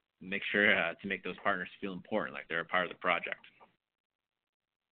them make sure to make those partners feel important, like they're a part of the project.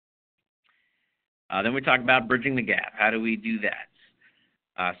 Then we talk about bridging the gap. How do we do that?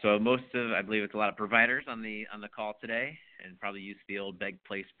 So I believe it's a lot of providers on the call today, and probably use the old beg,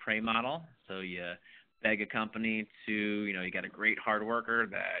 place, pray model. So you beg a company to, you got a great hard worker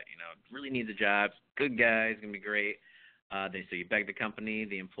that, really needs a job, good guy, is going to be great. So you beg the company,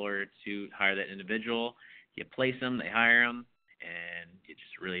 the employer, to hire that individual. You place them, they hire them, and you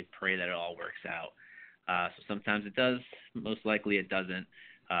just really pray that it all works out. So sometimes it does, most likely it doesn't.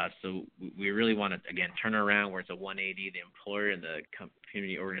 So we really want to, again, turn around where it's a 180, the employer and the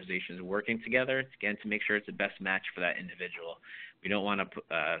community organizations working together, again, to make sure it's the best match for that individual. We don't want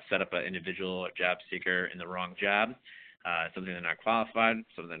to set up an individual or job seeker in the wrong job, something they're not qualified,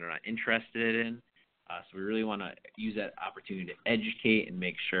 something they're not interested in. So we really want to use that opportunity to educate and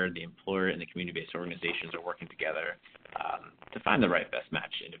make sure the employer and the community-based organizations are working together to find the right best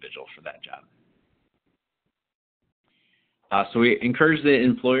match individual for that job. So we encourage the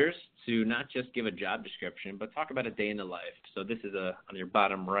employers to not just give a job description, but talk about a day in the life. So this is on your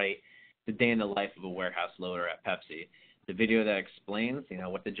bottom right, the day in the life of a warehouse loader at Pepsi. The video that explains,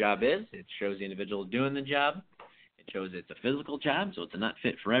 what the job is. It shows the individual doing the job. It shows it's a physical job, so it's not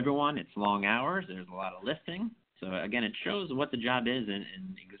fit for everyone. It's long hours. There's a lot of lifting. So, again, it shows what the job is and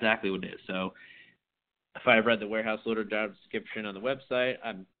exactly what it is. So if I read the warehouse loader job description on the website,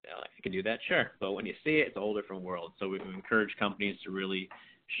 I can do that, sure. But when you see it, it's a whole different world. So we encourage companies to really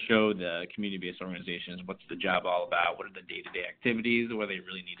show the community-based organizations what's the job all about, what are the day-to-day activities, what they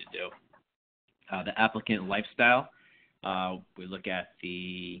really need to do. The applicant lifestyle, we look at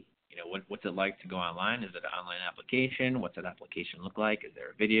the what's it like to go online? Is it an online application? What's that application look like? Is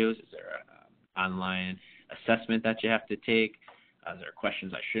there videos? Is there an online assessment that you have to take? Is there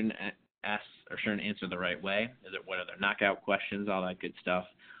questions I shouldn't ask or shouldn't answer the right way? What are their knockout questions? All that good stuff.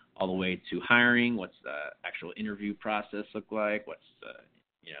 All the way to hiring. What's the actual interview process look like? What's the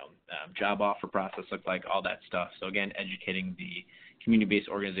job offer process look like? All that stuff. So again, educating the community-based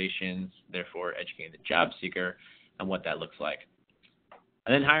organizations, therefore educating the job seeker on what that looks like.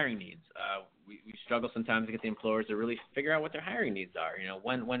 And then hiring needs. We struggle sometimes to get the employers to really figure out what their hiring needs are.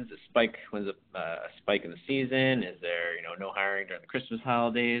 When's a spike? When's a spike in the season? Is there no hiring during the Christmas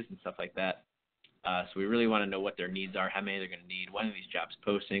holidays and stuff like that? So we really want to know what their needs are, how many they're going to need, when are these jobs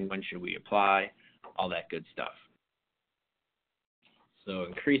posting, when should we apply, all that good stuff. So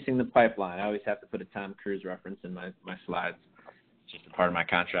increasing the pipeline. I always have to put a Tom Cruise reference in my slides. It's just a part of my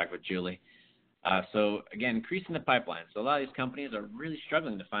contract with Julie. So, again, increasing the pipeline. So a lot of these companies are really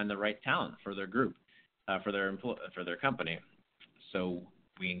struggling to find the right talent for their group, for their company. So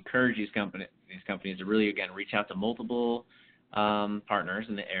we encourage these companies to really, again, reach out to multiple partners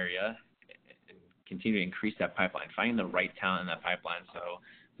in the area and continue to increase that pipeline, finding the right talent in that pipeline. So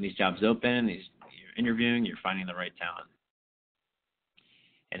when these jobs open, you're interviewing, you're finding the right talent.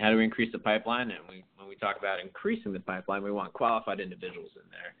 And how do we increase the pipeline? And when we talk about increasing the pipeline, we want qualified individuals in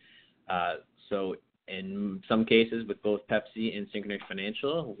there. So in some cases, with both Pepsi and Synchrony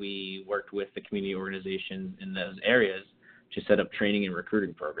Financial, we worked with the community organizations in those areas to set up training and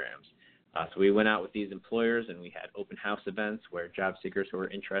recruiting programs. So we went out with these employers, and we had open house events where job seekers who were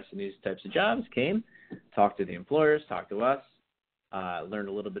interested in these types of jobs came, talked to the employers, talked to us, learned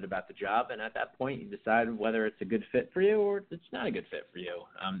a little bit about the job, and at that point, you decide whether it's a good fit for you or it's not a good fit for you.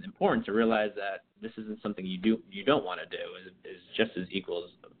 Important to realize that this isn't something you don't want to do. Is just as equal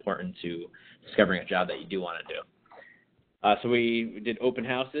as important to discovering a job that you do want to do. So we did open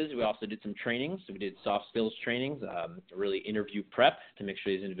houses. We also did some trainings. So we did soft skills trainings, really interview prep to make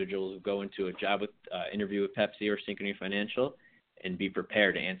sure these individuals go into a job with interview with Pepsi or Synchrony Financial and be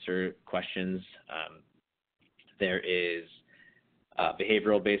prepared to answer questions. There is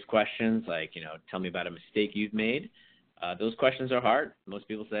behavioral-based questions like, tell me about a mistake you've made. Those questions are hard. Most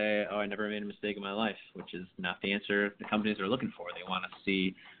people say, I never made a mistake in my life, which is not the answer the companies are looking for. They want to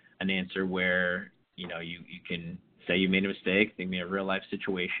see an answer where, you can say you made a mistake, think of a real-life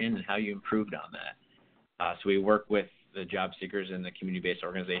situation, and how you improved on that. So we work with the job seekers and the community-based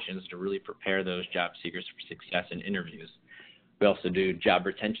organizations to really prepare those job seekers for success in interviews. We also do job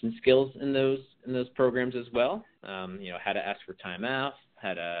retention skills in those programs as well. How to ask for time off,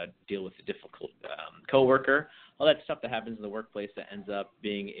 how to deal with a difficult coworker, all that stuff that happens in the workplace that ends up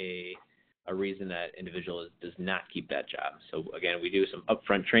being a reason that individual does not keep that job. So again, we do some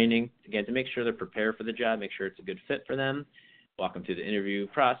upfront training again to make sure they're prepared for the job, make sure it's a good fit for them, walk them through the interview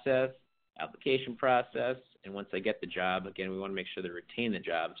process, application process, and once they get the job, again, we want to make sure they retain the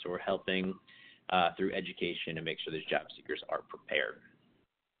job. So we're helping through education to make sure these job seekers are prepared.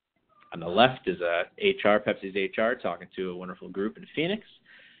 On the left is HR, Pepsi's HR, talking to a wonderful group in Phoenix.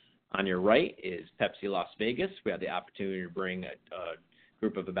 On your right is Pepsi Las Vegas. We have the opportunity to bring a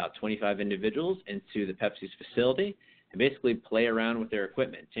group of about 25 individuals into the Pepsi's facility and basically play around with their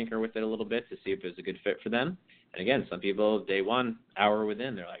equipment, tinker with it a little bit to see if it's a good fit for them. And again, some people, day one, hour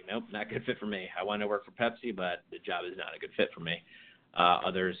within, they're like, nope, not good fit for me. I want to work for Pepsi, but the job is not a good fit for me.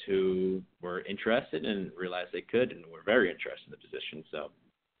 Others who were interested and realized they could and were very interested in the position. So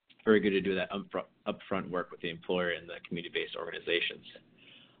very good to do that upfront work with the employer and the community-based organizations.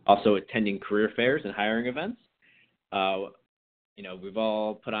 Also attending career fairs and hiring events. We've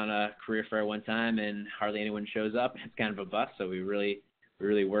all put on a career fair one time and hardly anyone shows up. It's kind of a bust, so we really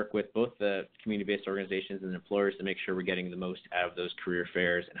work with both the community-based organizations and employers to make sure we're getting the most out of those career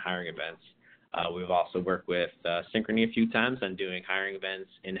fairs and hiring events. We've also worked with Synchrony a few times on doing hiring events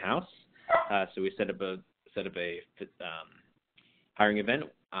in-house. So we set up a hiring event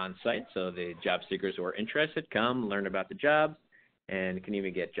on site, so the job seekers who are interested come learn about the jobs and can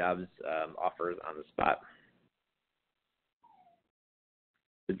even get jobs offers on the spot.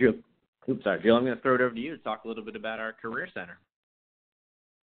 So Jill, I'm going to throw it over to you to talk a little bit about our Career Center.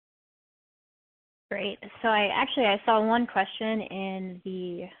 Great. So I saw one question in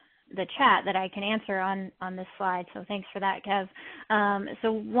the chat that I can answer on this slide, so thanks for that, Kev.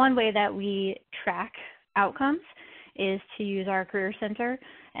 So one way that we track outcomes is to use our Career Center,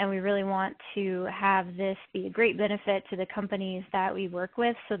 and we really want to have this be a great benefit to the companies that we work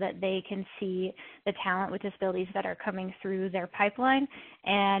with so that they can see the talent with disabilities that are coming through their pipeline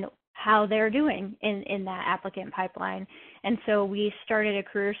and how they're doing in that applicant pipeline. And so we started a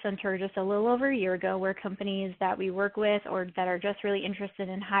Career Center just a little over a year ago where companies that we work with or that are just really interested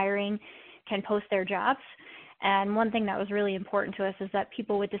in hiring can post their jobs. And one thing that was really important to us is that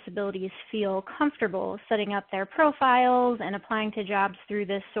people with disabilities feel comfortable setting up their profiles and applying to jobs through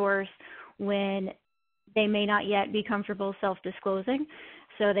this source when they may not yet be comfortable self-disclosing.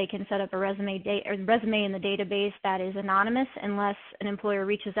 So they can set up a resume in the database that is anonymous unless an employer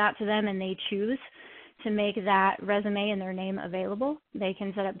reaches out to them and they choose to make that resume and their name available. They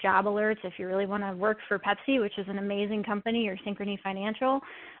can set up job alerts if you really want to work for Pepsi, which is an amazing company, or Synchrony Financial.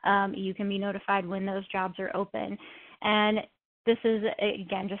 You can be notified when those jobs are open. And this is,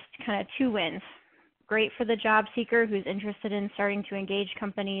 again, just kind of two wins. Great for the job seeker who's interested in starting to engage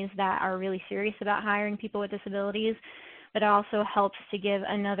companies that are really serious about hiring people with disabilities, but it also helps to give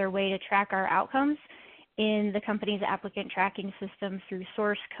another way to track our outcomes in the company's applicant tracking system through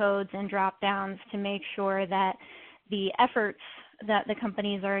source codes and drop-downs to make sure that the efforts that the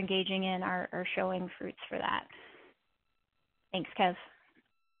companies are engaging in are showing fruits for that. Thanks, Kev.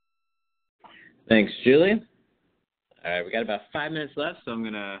 Thanks, Julie. All right, we got about 5 minutes left, so I'm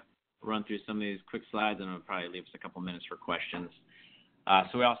going to run through some of these quick slides, and I'll probably leave us a couple minutes for questions.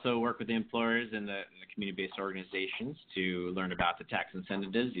 So we also work with the employers and the community-based organizations to learn about the tax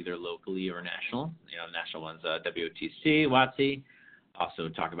incentives, either locally or national. The national ones, WOTC, WOTC. Also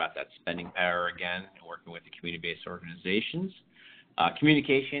talk about that spending power again, working with the community-based organizations.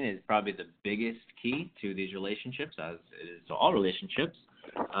 Communication is probably the biggest key to these relationships, as it is to all relationships.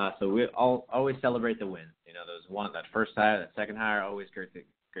 So we always celebrate the wins. That first hire, that second hire, always great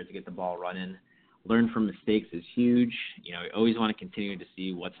to get the ball running. Learn from mistakes is huge. You always want to continue to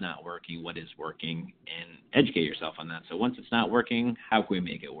see what's not working, what is working, and educate yourself on that. So once it's not working, how can we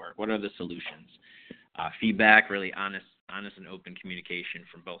make it work? What are the solutions? Feedback, really honest and open communication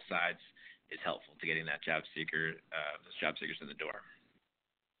from both sides is helpful to getting those job seekers in the door.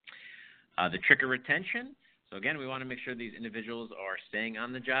 The trick of retention. So again, we want to make sure these individuals are staying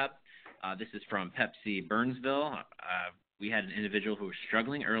on the job. This is from Pepsi Burnsville. We had an individual who was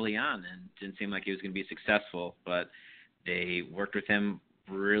struggling early on and didn't seem like he was going to be successful, but they worked with him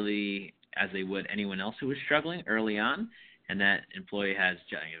really as they would anyone else who was struggling early on, and that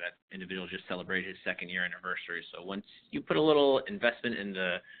that individual just celebrated his second-year anniversary. So once you put a little investment in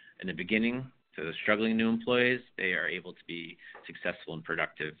the beginning to the struggling new employees, they are able to be successful and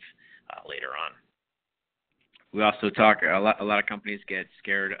productive later on. We also talk, a lot of companies get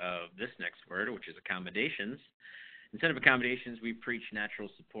scared of this next word, which is accommodations. Instead of accommodations, we preach natural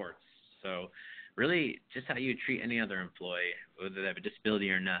supports. So really just how you treat any other employee, whether they have a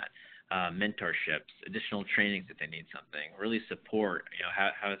disability or not, mentorships, additional trainings if they need something, really support,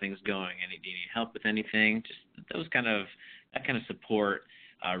 how are things going, do you need help with anything, just that kind of support,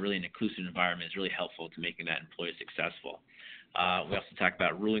 really an inclusive environment is really helpful to making that employee successful. We also talk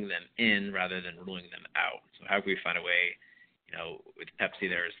about ruling them in rather than ruling them out. So how can we find a way, with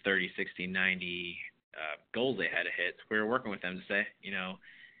Pepsi there's 30, 60, 90 goals they had to hit. We were working with them to say,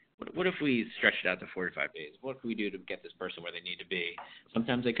 what if we stretch it out to 45 days? What can we do to get this person where they need to be?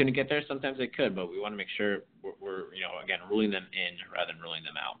 Sometimes they couldn't get there, sometimes they could, but we want to make sure we're again, ruling them in rather than ruling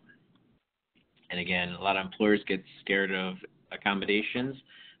them out. And again, a lot of employers get scared of accommodations,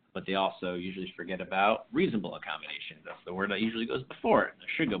 but they also usually forget about reasonable accommodations. That's the word that usually goes before it, or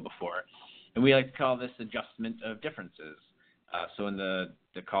should go before it. And we like to call this adjustment of differences. So in the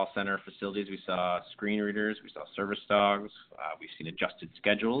call center facilities, we saw screen readers, we saw service dogs, we've seen adjusted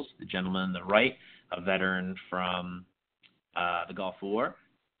schedules. The gentleman on the right, a veteran from the Gulf War,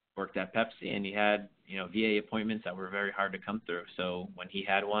 worked at Pepsi, and he had VA appointments that were very hard to come through. So when he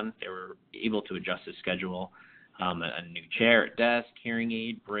had one, they were able to adjust his schedule. A new chair at desk, hearing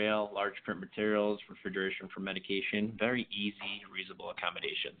aid, braille, large print materials, refrigeration for medication, very easy, reasonable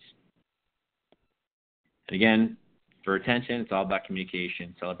accommodations. And again, for retention, it's all about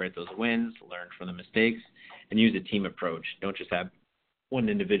communication. Celebrate those wins, learn from the mistakes, and use a team approach. Don't just have one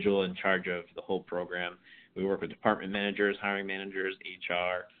individual in charge of the whole program. We work with department managers, hiring managers,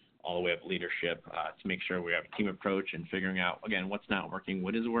 HR, all the way up leadership to make sure we have a team approach and figuring out, again, what's not working,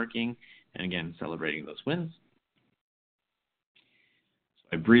 what is working, and again, celebrating those wins.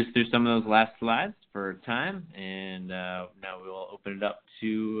 I breezed through some of those last slides for time, and now we will open it up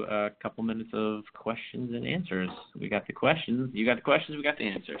to a couple minutes of questions and answers. We got the questions. You got the questions. We got the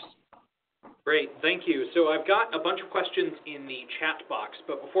answers. Great, thank you. So I've got a bunch of questions in the chat box,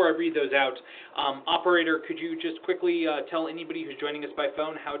 but before I read those out, operator, could you just quickly tell anybody who's joining us by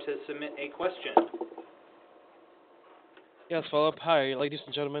phone how to submit a question? Yes, Philip. Hi, ladies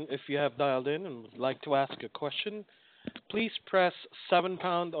and gentlemen. If you have dialed in and would like to ask a question, please press 7#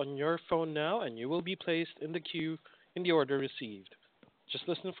 on your phone now, and you will be placed in the queue in the order received. Just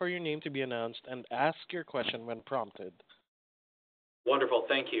listen for your name to be announced and ask your question when prompted. Wonderful,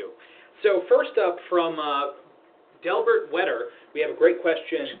 thank you. So first up from Delbert Wetter, we have a great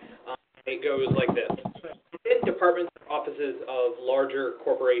question. It goes like this. In departments or offices of larger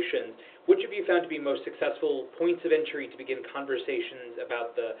corporations, which have you found to be most successful points of entry to begin conversations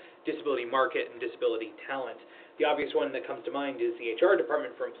about the disability market and disability talent? The obvious one that comes to mind is the HR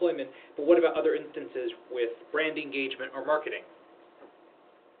department for employment, but what about other instances with brand engagement or marketing?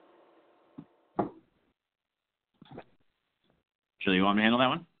 Julie, you want me to handle that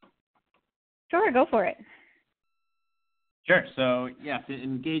one? Sure, go for it. Sure. So, yes,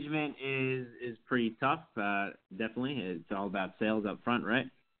 engagement is pretty tough, definitely. It's all about sales up front, right?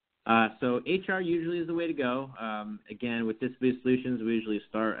 So HR usually is the way to go. Again, with Disability Solutions, we usually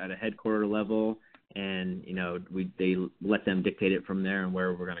start at a headquarter level, and, they let them dictate it from there and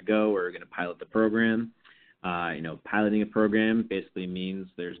where we're going to go, where we're going to pilot the program. Piloting a program basically means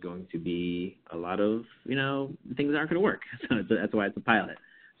there's going to be a lot of, things aren't going to work. So that's why it's a pilot.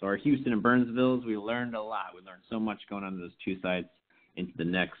 So our Houston and Burnsvilles, we learned a lot. We learned so much going on those 2 sites into the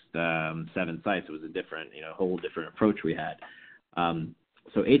next 7 sites. It was a different, whole different approach we had.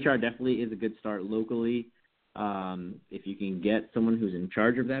 So HR definitely is a good start locally. If you can get someone who's in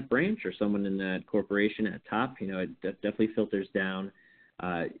charge of that branch or someone in that corporation at top, it definitely filters down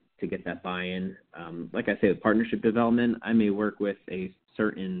to get that buy-in. Like I say, with partnership development, I may work with a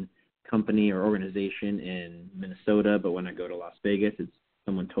certain company or organization in Minnesota, but when I go to Las Vegas, it's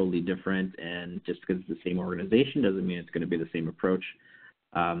someone totally different, and just because it's the same organization doesn't mean it's going to be the same approach.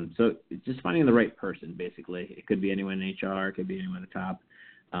 So it's just finding the right person, basically. It could be anyone in HR, it could be anyone at the top,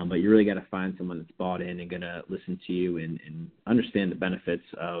 but you really got to find someone that's bought in and going to listen to you and understand the benefits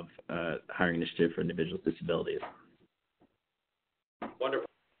of hiring initiative for individuals with disabilities. Wonderful.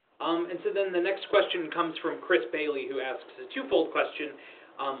 And so then the next question comes from Chris Bailey, who asks a twofold question.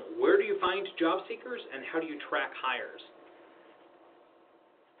 Where do you find job seekers, and how do you track hires?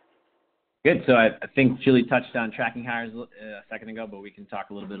 Good. So I think Julie touched on tracking hires a second ago, but we can talk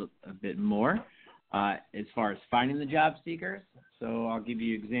a bit more as far as finding the job seekers. So I'll give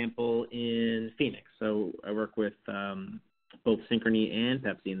you an example in Phoenix. So I work with both Synchrony and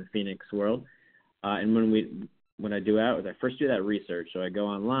Pepsi in the Phoenix world. And when I first do that research, so I go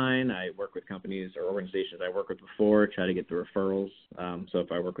online, I work with companies or organizations I worked with before, try to get the referrals. So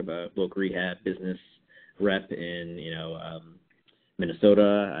if I work with a local rehab business rep in,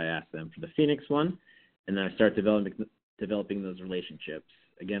 Minnesota, I ask them for the Phoenix one, and then I start developing those relationships.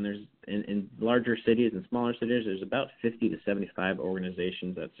 Again, there's in larger cities and smaller cities, there's about 50 to 75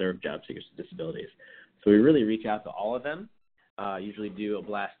 organizations that serve job seekers with disabilities. So we really reach out to all of them, usually do a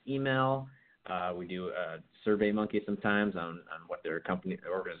blast email. We do a survey monkey sometimes on what their company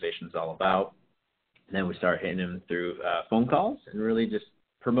or organization is all about. And then we start hitting them through phone calls and really just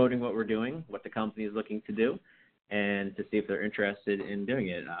promoting what we're doing, what the company is looking to do, and to see if they're interested in doing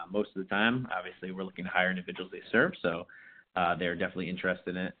it. Most of the time, obviously, we're looking to hire individuals they serve, so they're definitely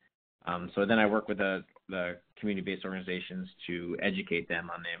interested in it. So then I work with the community-based organizations to educate them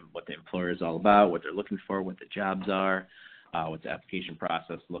on what the employer is all about, what they're looking for, what the jobs are. what's the application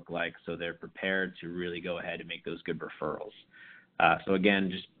process look like, so they're prepared to really go ahead and make those good referrals. So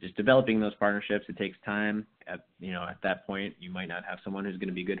again, just developing those partnerships, it takes time. At that point, you might not have someone who's going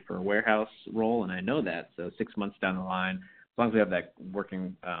to be good for a warehouse role, and I know that. So 6 months down the line, as long as we have that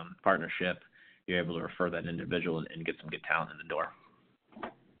working partnership, you're able to refer that individual and get some good talent in the door.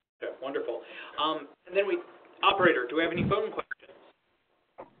 Okay, wonderful. And then operator, do we have any phone questions?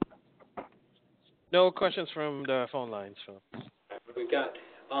 No questions from the phone lines, Philip. We've got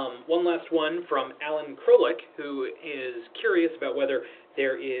one last one from Alan Krolik, who is curious about whether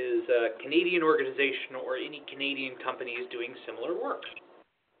there is a Canadian organization or any Canadian companies doing similar work.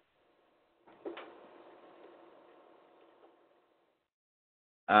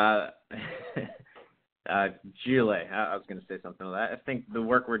 Julie, I was going to say something like that. I think the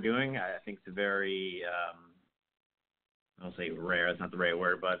work we're doing, I think it's very, I'll say rare, that's not the right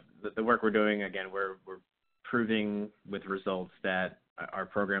word, but the work we're doing, again, we're proving with results that our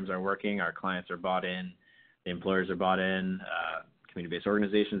programs are working, our clients are bought in, the employers are bought in, community-based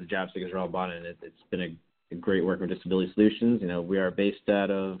organizations, the job seekers are all bought in. It's been a great work with Disability Solutions. We are based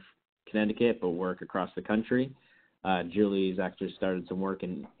out of Connecticut, but work across the country. Julie's actually started some work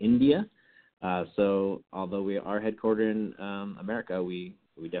in India. So although we are headquartered in America, we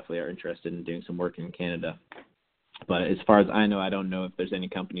definitely are interested in doing some work in Canada. But as far as I know, I don't know if there's any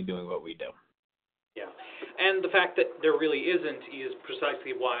company doing what we do. Yeah. And the fact that there really isn't is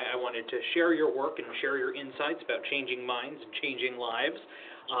precisely why I wanted to share your work and share your insights about changing minds and changing lives.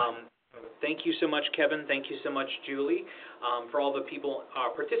 Thank you so much, Kevin. Thank you so much, Julie. For all the people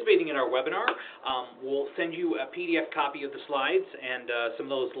participating in our webinar, we'll send you a PDF copy of the slides and some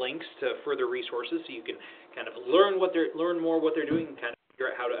of those links to further resources so you can kind of learn more what they're doing and kind of figure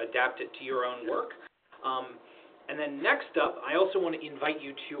out how to adapt it to your own work. And then next up, I also want to invite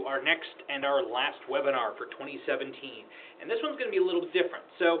you to our next and our last webinar for 2017. And this one's going to be a little different.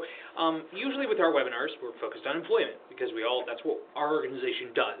 So usually with our webinars, we're focused on employment because that's what our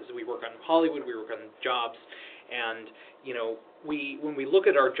organization does. We work on Hollywood, we work on jobs. And, when we look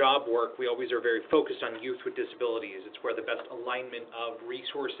at our job work, we always are very focused on youth with disabilities. It's where the best alignment of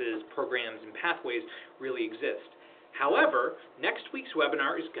resources, programs, and pathways really exist. However, next week's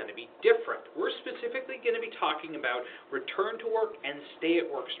webinar is going to be different. We're specifically going to be talking about return to work and stay at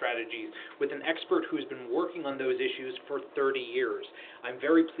work strategies with an expert who's been working on those issues for 30 years. I'm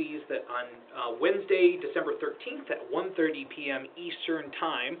very pleased that on Wednesday, December 13th at 1:30 p.m. Eastern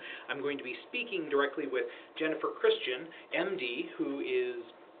Time, I'm going to be speaking directly with Jennifer Christian, MD, who is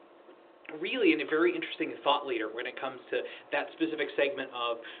really a very interesting thought leader when it comes to that specific segment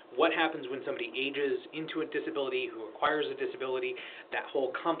of what happens when somebody ages into a disability, who acquires a disability, that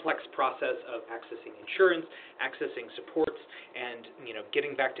whole complex process of accessing insurance, accessing supports, and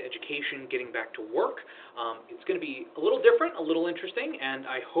getting back to education, getting back to work. It's going to be a little different, a little interesting, and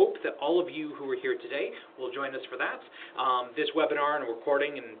I hope that all of you who are here today will join us for that. This webinar and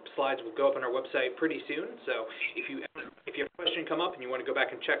recording and slides will go up on our website pretty soon, so if you have a question come up and you want to go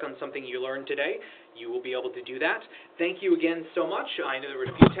back and check on something you learned today, you will be able to do that. Thank you again so much. I know there were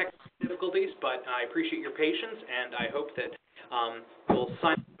a few technical difficulties, but I appreciate your patience, and I hope that you'll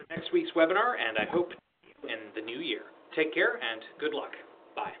sign up for next week's webinar, and I hope in the new year. Take care, and good luck.